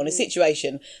advocate on a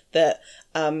situation that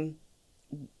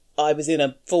I was in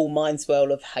a full mind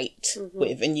swirl of hate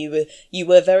with, and you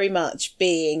were very much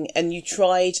being, and you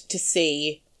tried to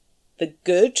see the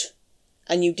good,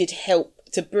 and you did help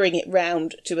to bring it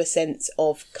round to a sense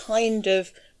of kind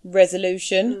of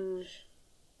resolution.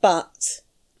 But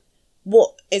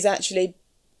what is actually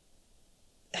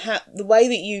the way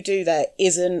that you do that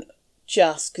isn't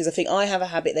just, because I think I have a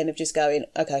habit then of just going,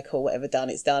 okay, cool, whatever, done,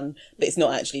 it's done, but it's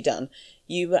not actually done.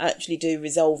 You actually do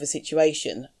resolve a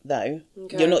situation, though.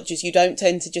 Okay. You don't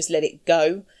tend to just let it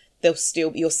go.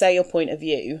 You'll say your point of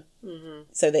view,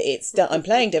 so that it's done. I'm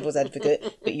playing devil's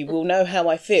advocate, but you will know how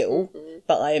I feel,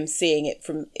 but I am seeing it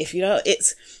from,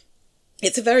 it's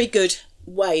a very good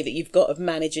way that you've got of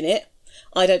managing it.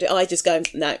 I just go,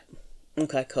 no,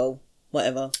 okay, cool,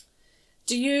 whatever.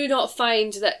 Do you not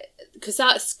find that, because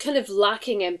that's kind of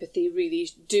lacking empathy, really,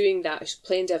 doing that,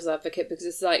 playing devil's advocate, because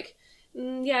it's like,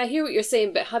 I hear what you're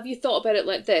saying, but have you thought about it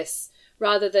like this?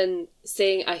 Rather than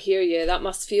saying, I hear you, that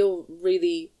must feel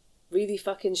really, really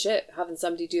fucking shit, having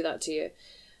somebody do that to you.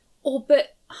 Oh,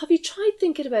 but have you tried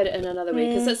thinking about it in another way?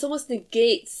 Because that almost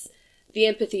negates the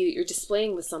empathy that you're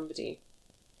displaying with somebody.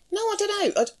 No, I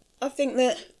don't know. I think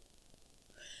that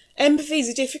empathy is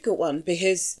a difficult one,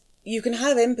 because you can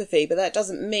have empathy, but that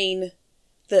doesn't mean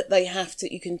that they have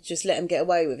to, you can just let them get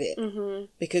away with it. Mm-hmm.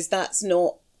 Because that's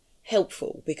not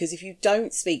helpful. Because if you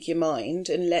don't speak your mind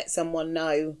and let someone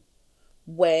know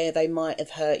where they might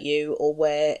have hurt you, or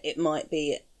where it might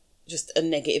be just a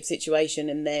negative situation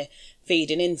and they're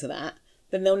feeding into that,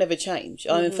 then they'll never change.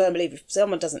 I'm a firm believer, if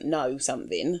someone doesn't know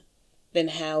something, then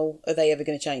how are they ever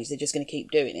going to change? They're just going to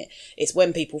keep doing it. It's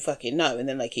when people fucking know and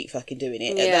then they keep fucking doing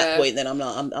it. At that point, then I'm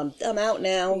like, I'm out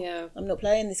now. Yeah. I'm not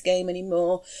playing this game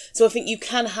anymore. So I think you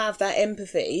can have that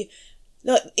empathy.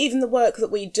 Like, even the work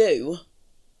that we do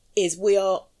is, we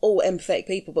are all empathetic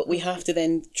people, but we have to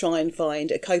then try and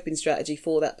find a coping strategy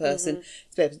for that person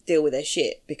to be able to deal with their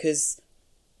shit, because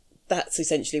that's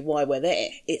essentially why we're there.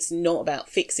 It's not about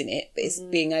fixing it, but it's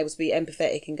being able to be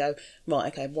empathetic and go,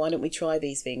 right, okay, why don't we try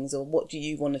these things, or what do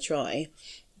you want to try?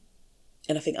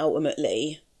 And I think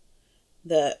ultimately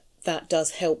that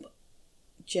does help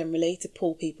generally to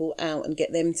pull people out and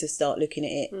get them to start looking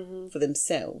at it for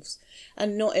themselves.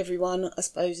 And not everyone, I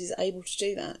suppose, is able to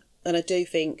do that. And I do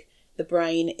think the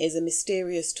brain is a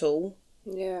mysterious tool.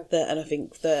 Yeah. And I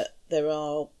think that there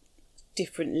are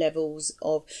different levels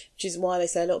of, which is why they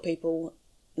say a lot of people,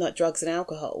 like drugs and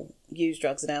alcohol, use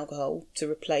drugs and alcohol to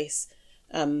replace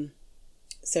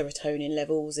serotonin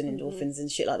levels and endorphins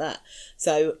and shit like that.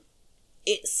 So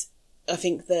I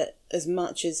think that as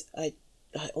much as I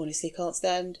honestly can't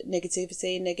stand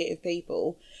negativity and negative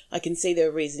people, I can see there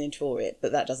are reasoning for it,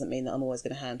 but that doesn't mean that I'm always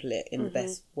going to handle it in the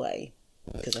best way,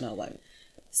 because I know I won't.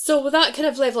 So with that kind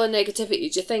of level of negativity,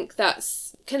 do you think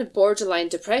that's kind of borderline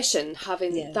depression,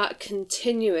 having that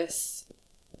continuous...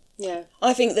 Yeah.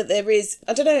 I think that there is,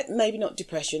 I don't know, maybe not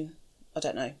depression, I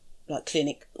don't know, like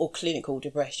clinical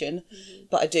depression,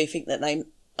 but I do think that I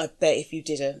bet if you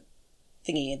did a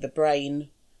thingy in the brain,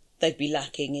 they'd be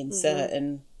lacking in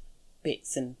certain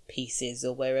bits and pieces,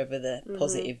 or wherever the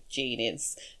positive gene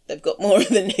is. They've got more of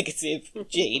the negative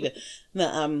gene.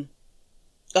 That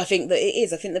I think that it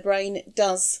is. I think the brain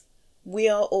does. We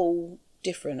are all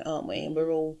different, aren't we? And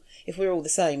if we're all the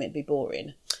same, it'd be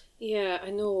boring. Yeah, I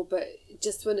know, but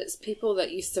just when it's people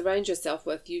that you surround yourself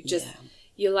with, you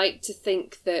like to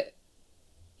think that,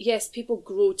 yes, people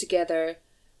grow together,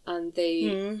 and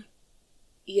you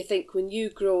think when you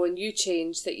grow and you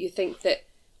change, that you think that,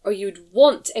 or you'd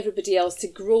want everybody else to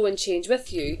grow and change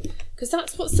with you, because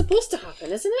that's what's supposed to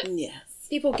happen, isn't it? Yes.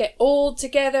 People get old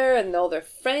together and all their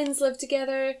friends live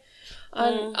together.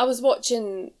 And I was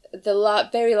watching the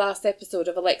very last episode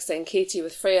of Alexa and Katie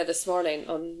with Freya this morning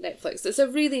on Netflix. It's a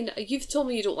really... You've told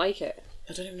me you don't like it.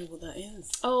 I don't even know what that is.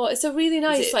 Oh, it's a really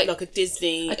nice... Is it like a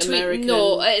Disney American...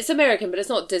 No, it's American, but it's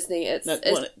not Disney. It's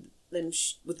them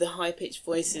with the high-pitched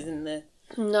voices and the...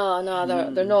 No,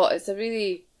 they're not. It's a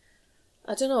really...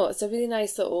 I don't know, it's a really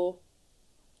nice little...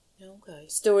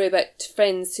 story about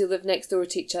friends who live next door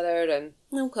to each other,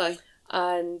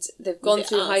 and they've gone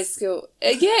through high school.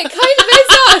 Yeah, it kind of is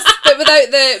us,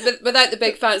 but without the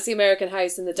big fancy American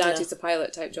house and the dad who's a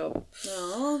pilot type job.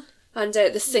 Aww. And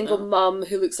the single mum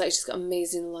who looks like she's got an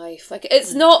amazing life. Like,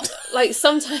 it's not like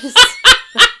sometimes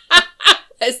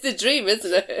it's the dream,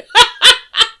 isn't it?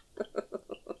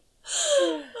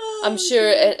 I'm sure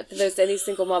if there's any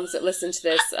single mums that listen to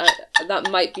this,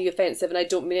 that might be offensive, and I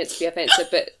don't mean it to be offensive,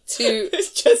 but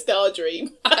it's just our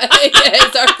dream.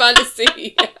 It's our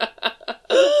fantasy.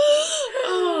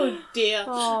 Oh dear.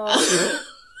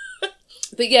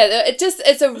 But yeah,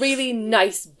 it's a really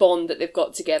nice bond that they've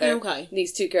got together. Okay.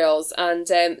 These two girls, and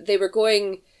they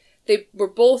were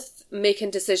both making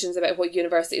decisions about what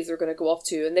universities they were going to go off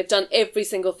to, and they've done every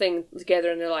single thing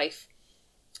together in their life.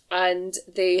 And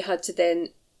they had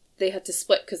to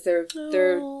split because their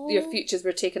futures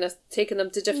were taking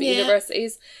them to different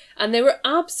universities, and they were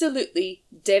absolutely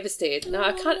devastated. Now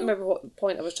I can't remember what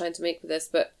point I was trying to make with this,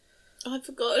 but I've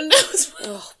forgotten.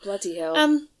 Oh bloody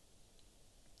hell!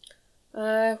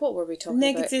 What were we talking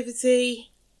about? Negativity.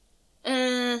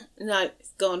 No,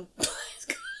 it's gone.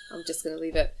 I'm just going to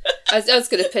leave it. I was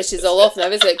going to piss you all off now,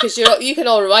 isn't it? Because you can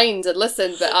all rewind and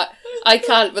listen, but I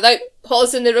can't without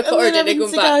pausing the recording and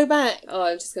going back. Oh,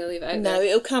 I'm just going to leave it out. No,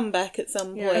 it'll come back at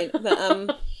some point. But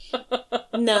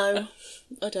no,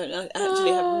 I don't know. I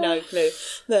actually have no clue.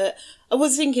 But I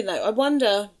was thinking though, I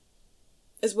wonder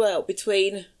as well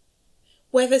between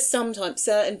whether sometimes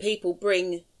certain people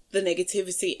bring the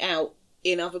negativity out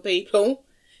in other people.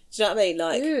 Do you know what I mean?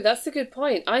 Like, ooh, that's a good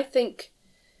point. I think.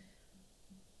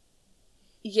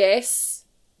 Yes.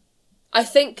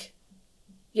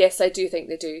 Yes, I do think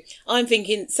they do. I'm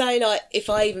thinking, say, like,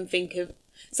 if I even think of,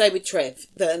 say with Trev,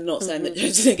 that I'm not saying that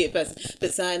Trev's a negative person,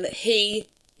 but saying that he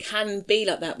can be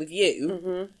like that with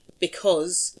you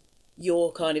because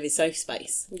you're kind of his safe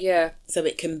space. Yeah. So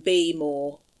it can be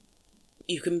more...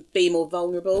 You can be more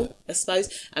vulnerable, I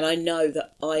suppose. And I know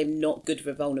that I'm not good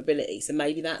for vulnerability. So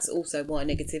maybe that's also why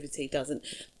negativity doesn't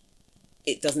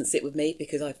sit with me,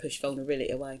 because I push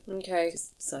vulnerability away. Okay.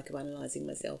 Just psychoanalyzing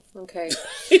myself. Okay.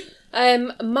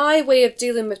 My way of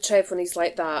dealing with Trev when he's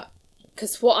like that,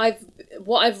 because what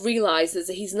I've realised is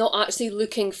that he's not actually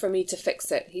looking for me to fix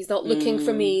it. He's not looking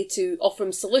for me to offer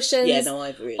him solutions. Yeah, no,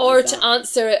 I've realised or that. to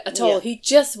answer it at all. He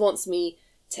just wants me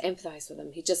to empathise with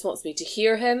him. He just wants me to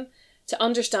hear him, to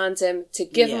understand him, to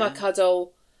give him a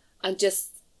cuddle, and just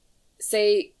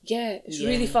say, yeah, it's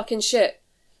really fucking shit,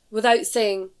 without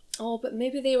saying, oh, but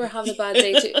maybe they were having a bad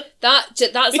day too.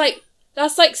 That's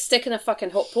like sticking a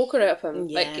fucking hot poker at him.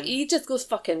 Yeah. Like, he just goes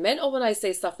fucking mental when I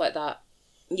say stuff like that.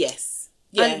 Yes.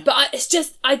 Yeah. But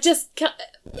I just can't,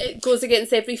 it goes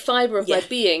against every fibre of my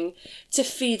being to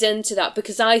feed into that,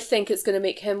 because I think it's going to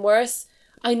make him worse.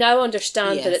 I now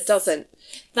understand that it doesn't.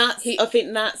 I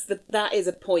think that is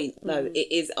a point, though.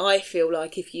 It is, I feel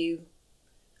like if you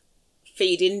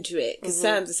feed into it, because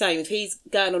Sam's the same, if he's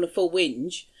going on a full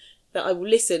whinge, that I will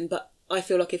listen, but I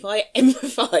feel like if I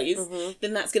empathise,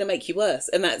 then that's going to make you worse,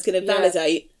 and that's going to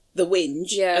validate the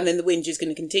whinge, and then the whinge is going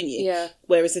to continue. Yeah.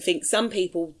 Whereas I think some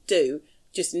people do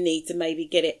just need to maybe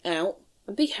get it out.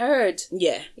 And be heard.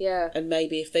 Yeah. Yeah. And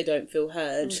maybe if they don't feel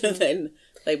heard, then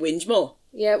they whinge more.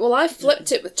 Yeah, well, I've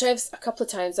flipped it with Trev's a couple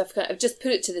of times. I've just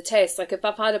put it to the test. Like, if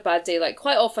I've had a bad day, like,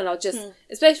 quite often I'll just,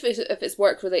 especially if it's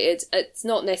work-related, it's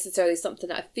not necessarily something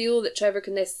that I feel that Trevor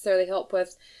can necessarily help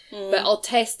with, but I'll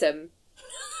test him.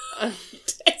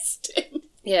 Test him?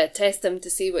 Yeah, test him to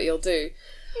see what he'll do.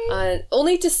 And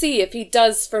only to see if he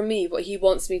does for me what he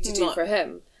wants me to do for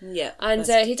him. Yeah, and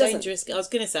he doesn't. Dangerous. I was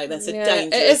going to say that's a dangerous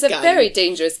game. It is a very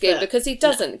dangerous game, because he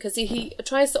doesn't, because he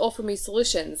tries to offer me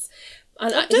solutions.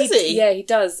 And does he? Yeah, he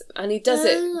does. And he does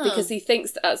it because he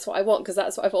thinks that's what I want, because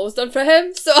that's what I've always done for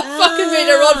him. So I fucking made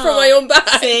a run for my own back.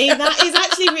 See, that is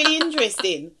actually really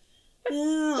interesting.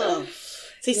 Oh.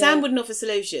 See, Sam wouldn't offer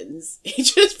solutions. He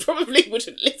just probably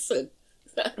wouldn't listen.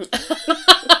 Come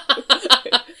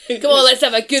on, let's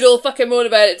have a good old fucking moan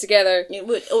about it together. It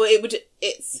would, or it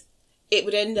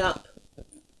would end up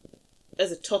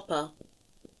as a topper.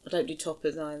 I don't do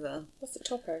toppers either. What's a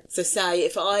topper? So say,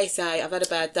 if I say I've had a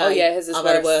bad day, his is I've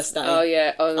had a worse day. Oh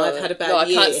yeah, oh no. I've had a bad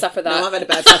year. I can't suffer that. No, I've had a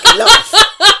bad fucking life.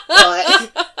 Right?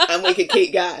 And we could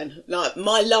keep going. Like,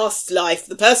 my last life,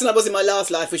 the person I was in my last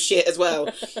life was shit as well.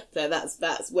 So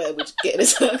that's where we'd get in a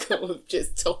circle of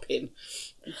just topping.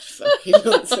 Fucking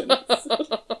nonsense.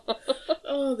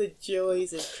 Oh, the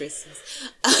joys of Christmas.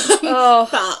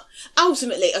 But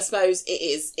ultimately, I suppose it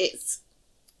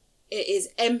is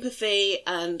empathy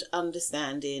and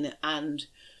understanding and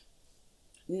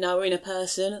knowing a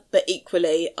person. But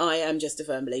equally, I am just a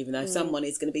firm believer, though. If someone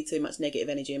is going to be too much negative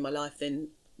energy in my life, then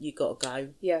you got to go.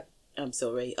 Yeah. I'm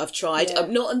sorry. I've tried. Yeah.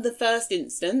 I'm not in the first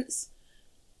instance,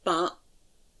 but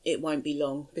it won't be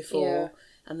long before. Yeah.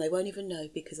 And they won't even know,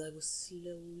 because I will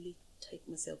slowly take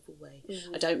myself away.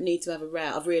 I don't need to have a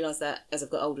row. I've realised that as I've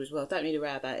got older as well. I don't need a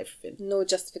row about everything. No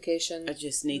justification. I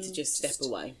just need to just step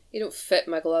away. You don't fit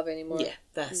my glove anymore. Yeah,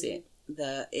 that's it.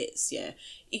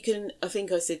 You can, I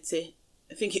think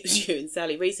it was you and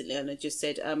Sally recently, and I just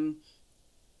said, I'm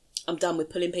done with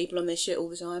pulling people on their shit all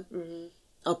the time.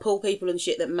 I'll pull people on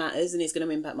shit that matters and it's going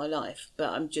to impact my life, but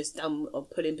I'm just done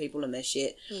with pulling people on their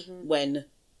shit when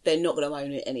they're not going to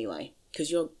own it anyway. Because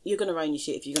you're going to own your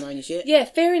shit if you're going to own your shit. Yeah,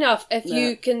 fair enough. If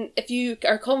you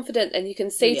are confident and you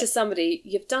can say to somebody,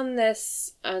 you've done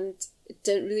this and it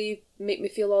didn't really make me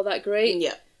feel all that great.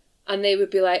 Yeah. And they would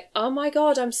be like, oh my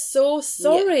God, I'm so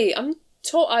sorry. Yeah.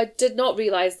 I did not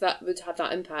realise that would have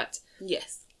that impact.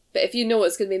 Yes. But if you know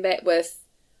it's going to be met with,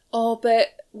 oh, but,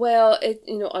 well,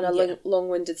 on a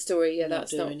long-winded story,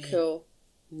 that's not cool.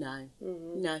 No,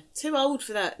 no. Too old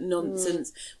for that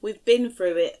nonsense. We've been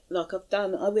through it. Like,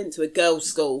 I went to a girls'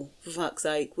 school, for fuck's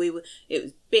sake. It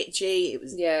was bitchy, it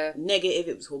was negative,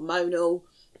 it was hormonal.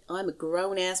 I'm a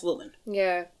grown-ass woman.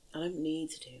 Yeah. I don't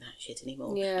need to do that shit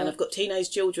anymore. Yeah. And I've got teenage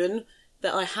children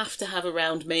that I have to have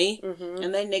around me,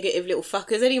 and they're negative little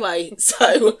fuckers anyway.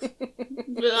 So,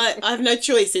 I have no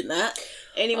choice in that.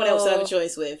 Anyone else I have a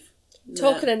choice with.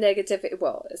 Talking of negativity,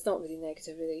 well, it's not really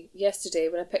negativity. Yesterday,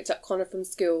 when I picked up Connor from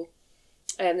school,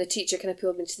 the teacher kind of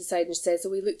pulled me to the side and says,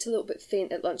 we looked a little bit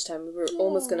faint at lunchtime. We were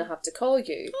almost going to have to call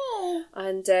you.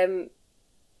 And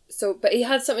but he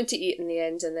had something to eat in the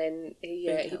end, and then he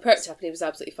perked up and he was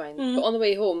absolutely fine. But on the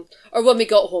way home, or when we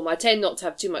got home, I tend not to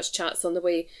have too much chats on the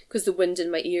way because the wind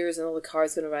in my ears and all the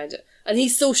cars going around it. And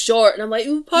he's so short, and I'm like,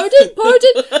 pardon,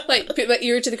 like put my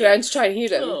ear to the ground to try and hear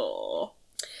him. Aww.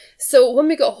 So when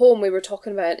we got home, we were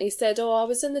talking about it, and he said, I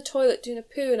was in the toilet doing a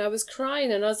poo, and I was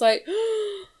crying, and I was like,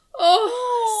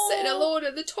 sitting alone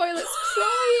in the toilet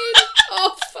crying.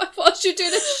 Whilst you're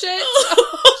doing a shit.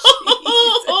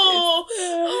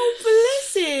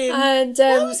 Bless him. And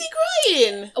why was he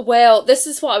crying? Well, this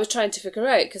is what I was trying to figure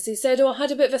out, because he said, I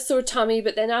had a bit of a sore tummy,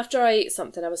 but then after I ate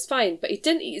something, I was fine. But he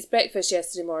didn't eat his breakfast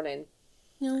yesterday morning.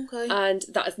 Okay. And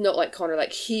that is not like Connor.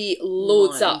 Like, he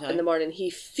loads up in the morning. He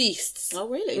feasts. Oh,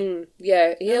 really?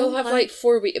 Yeah. He'll have like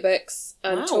 4 Weetabix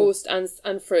and toast and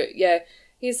fruit. Yeah.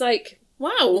 He's like...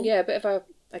 Wow. Yeah, a bit of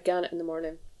a gannet in the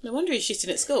morning. No wonder he's shitting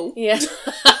at school. Yeah.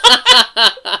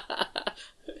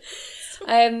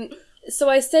 So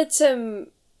I said to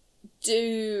him,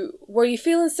 were you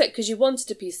feeling sick because you wanted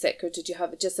to be sick, or did you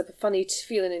have just a funny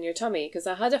feeling in your tummy? Because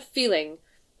I had a feeling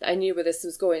that I knew where this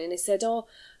was going. And he said, I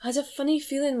had a funny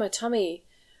feeling in my tummy.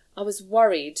 I was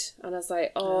worried. And I was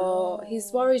like,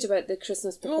 he's worried about the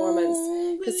Christmas performance.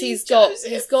 Because he's got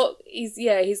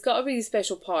a really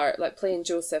special part, like playing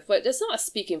Joseph. But it's not a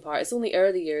speaking part, it's only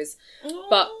early years.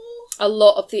 But a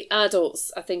lot of the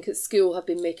adults, I think, at school have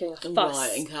been making a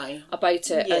fuss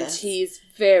about it. Yes. And he's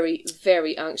very,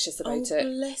 very anxious about it.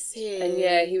 Bless him.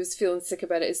 And he was feeling sick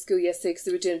about it at school yesterday because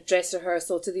they were doing dress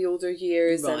rehearsal to the older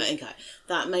years.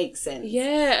 That makes sense.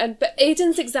 Yeah, but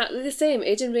Aiden's exactly the same.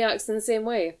 Aiden reacts in the same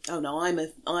way. Oh no, I'm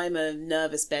a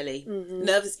nervous belly. Mm-hmm.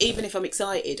 Nervous, even if I'm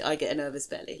excited, I get a nervous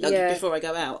belly. Before I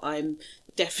go out, I'm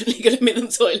definitely going to be in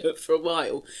the toilet for a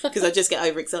while because I just get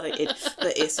overexcited.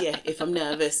 But if I'm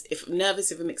nervous,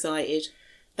 if I'm excited,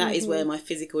 that is where my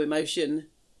physical emotion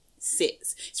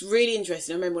sits. It's really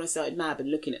interesting. I remember when I started MAB and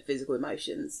looking at physical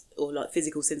emotions, or like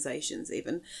physical sensations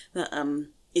even, that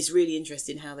it's really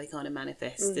interesting how they kind of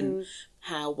manifest and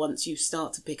how once you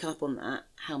start to pick up on that,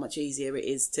 how much easier it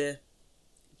is to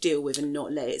deal with and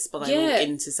not let it spiral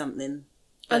into something.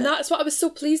 And that's what I was so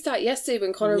pleased at yesterday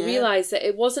when Connor realised that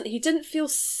he didn't feel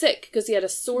sick because he had a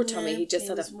sore tummy, he just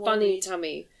had a funny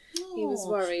tummy. Oh, he was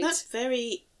worried. That's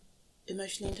very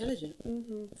emotionally intelligent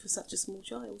for such a small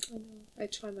child. I know. I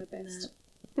try my best.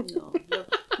 No.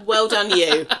 Well done,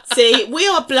 you. See, we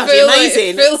are bloody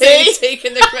amazing. Fully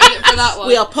taking the credit for that one.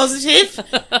 We are positive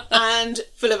and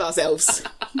full of ourselves.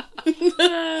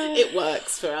 It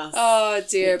works for us. Oh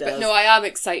dear, but no, I am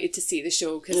excited to see the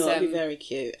show because it'll be very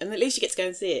cute, and at least you get to go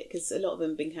and see it because a lot of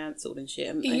them have been cancelled and shit.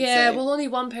 Haven't they? Yeah, well, only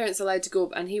one parent's allowed to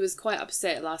go, and he was quite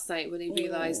upset last night when he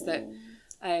realised that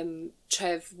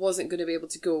Trev wasn't going to be able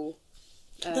to go.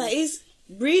 That is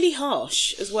really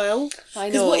harsh as well. I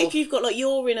know. Because what if you've got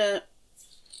you're in a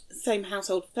same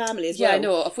household family as well? Yeah, I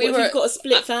know. If you've got a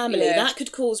split family, that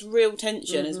could cause real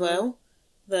tension as well.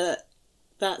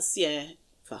 That's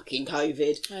fucking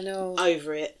COVID. I know.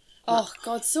 Over it. Oh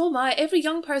God, so am I. Every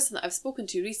young person that I've spoken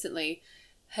to recently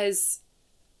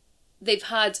they've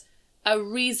had a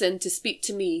reason to speak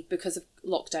to me because of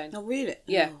lockdown. Oh really?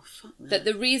 Yeah. Oh, fuck that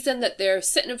the reason that they're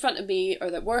sitting in front of me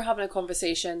or that we're having a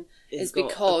conversation is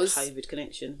because COVID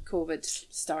connection. COVID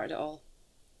started it all.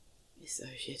 It's so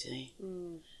shitty.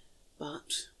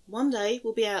 But one day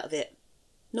we'll be out of it.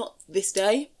 Not this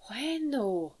day. When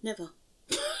though? Never.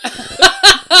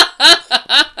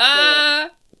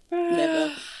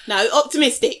 Never. No,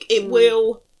 optimistic. It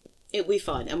will be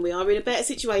fine. And we are in a better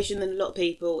situation than a lot of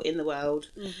people in the world.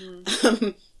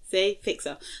 See?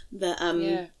 Fixer.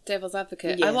 Devil's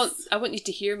advocate. Yes. I want you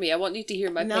to hear me. I want you to hear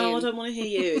my pain. No, I don't want to hear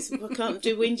you. I can't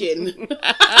do whinging.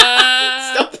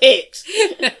 Stop it.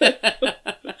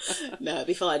 No, it'll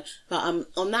be fine. But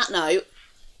on that note...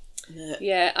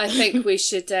 I think we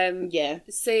should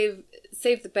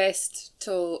save the best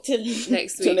till next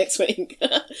week. Till next week.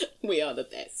 We are the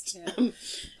best. Yeah.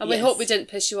 And we hope we didn't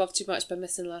piss you off too much by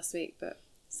missing last week, but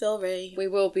sorry. We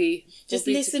will be. Just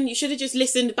listen. You should have just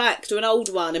listened back to an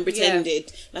old one and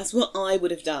pretended. Yeah. That's what I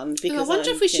would have done. Because I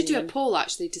wonder if we should do a poll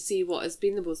actually to see what has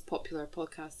been the most popular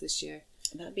podcast this year.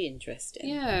 That'd be interesting.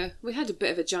 Yeah, we had a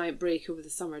bit of a giant break over the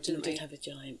summer, didn't we? We did have a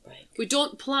giant break. We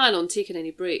don't plan on taking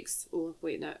any breaks. Oh,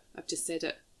 wait, no, I've just said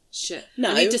it. Shit.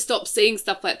 No. I need to stop saying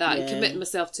stuff like that and commit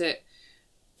myself to it.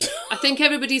 I think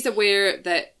everybody's aware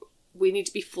that we need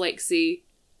to be flexy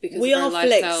because of our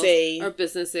lifestyles, our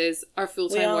businesses, our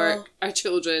full-time work, our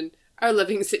children, our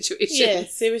living situations. Yeah,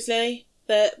 seriously.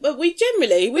 But we've done well.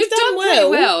 Pretty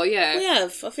well, yeah. We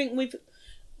have. I think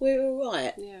we're all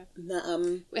right. Yeah.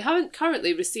 We haven't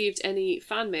currently received any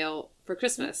fan mail for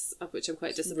Christmas, of which I'm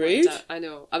quite disappointed at. I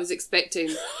know. I was expecting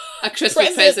a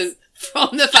Christmas present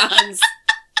from the fans.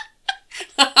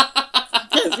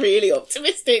 That's really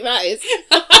optimistic, that is.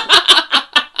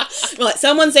 Right,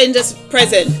 someone send us a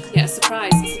present. Yeah, a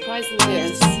surprise. A surprise in the mail.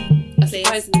 Yes. A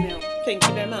surprise in the mail. Thank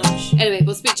you very much. Anyway,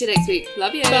 we'll speak to you next week.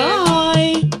 Love you.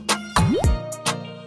 Bye.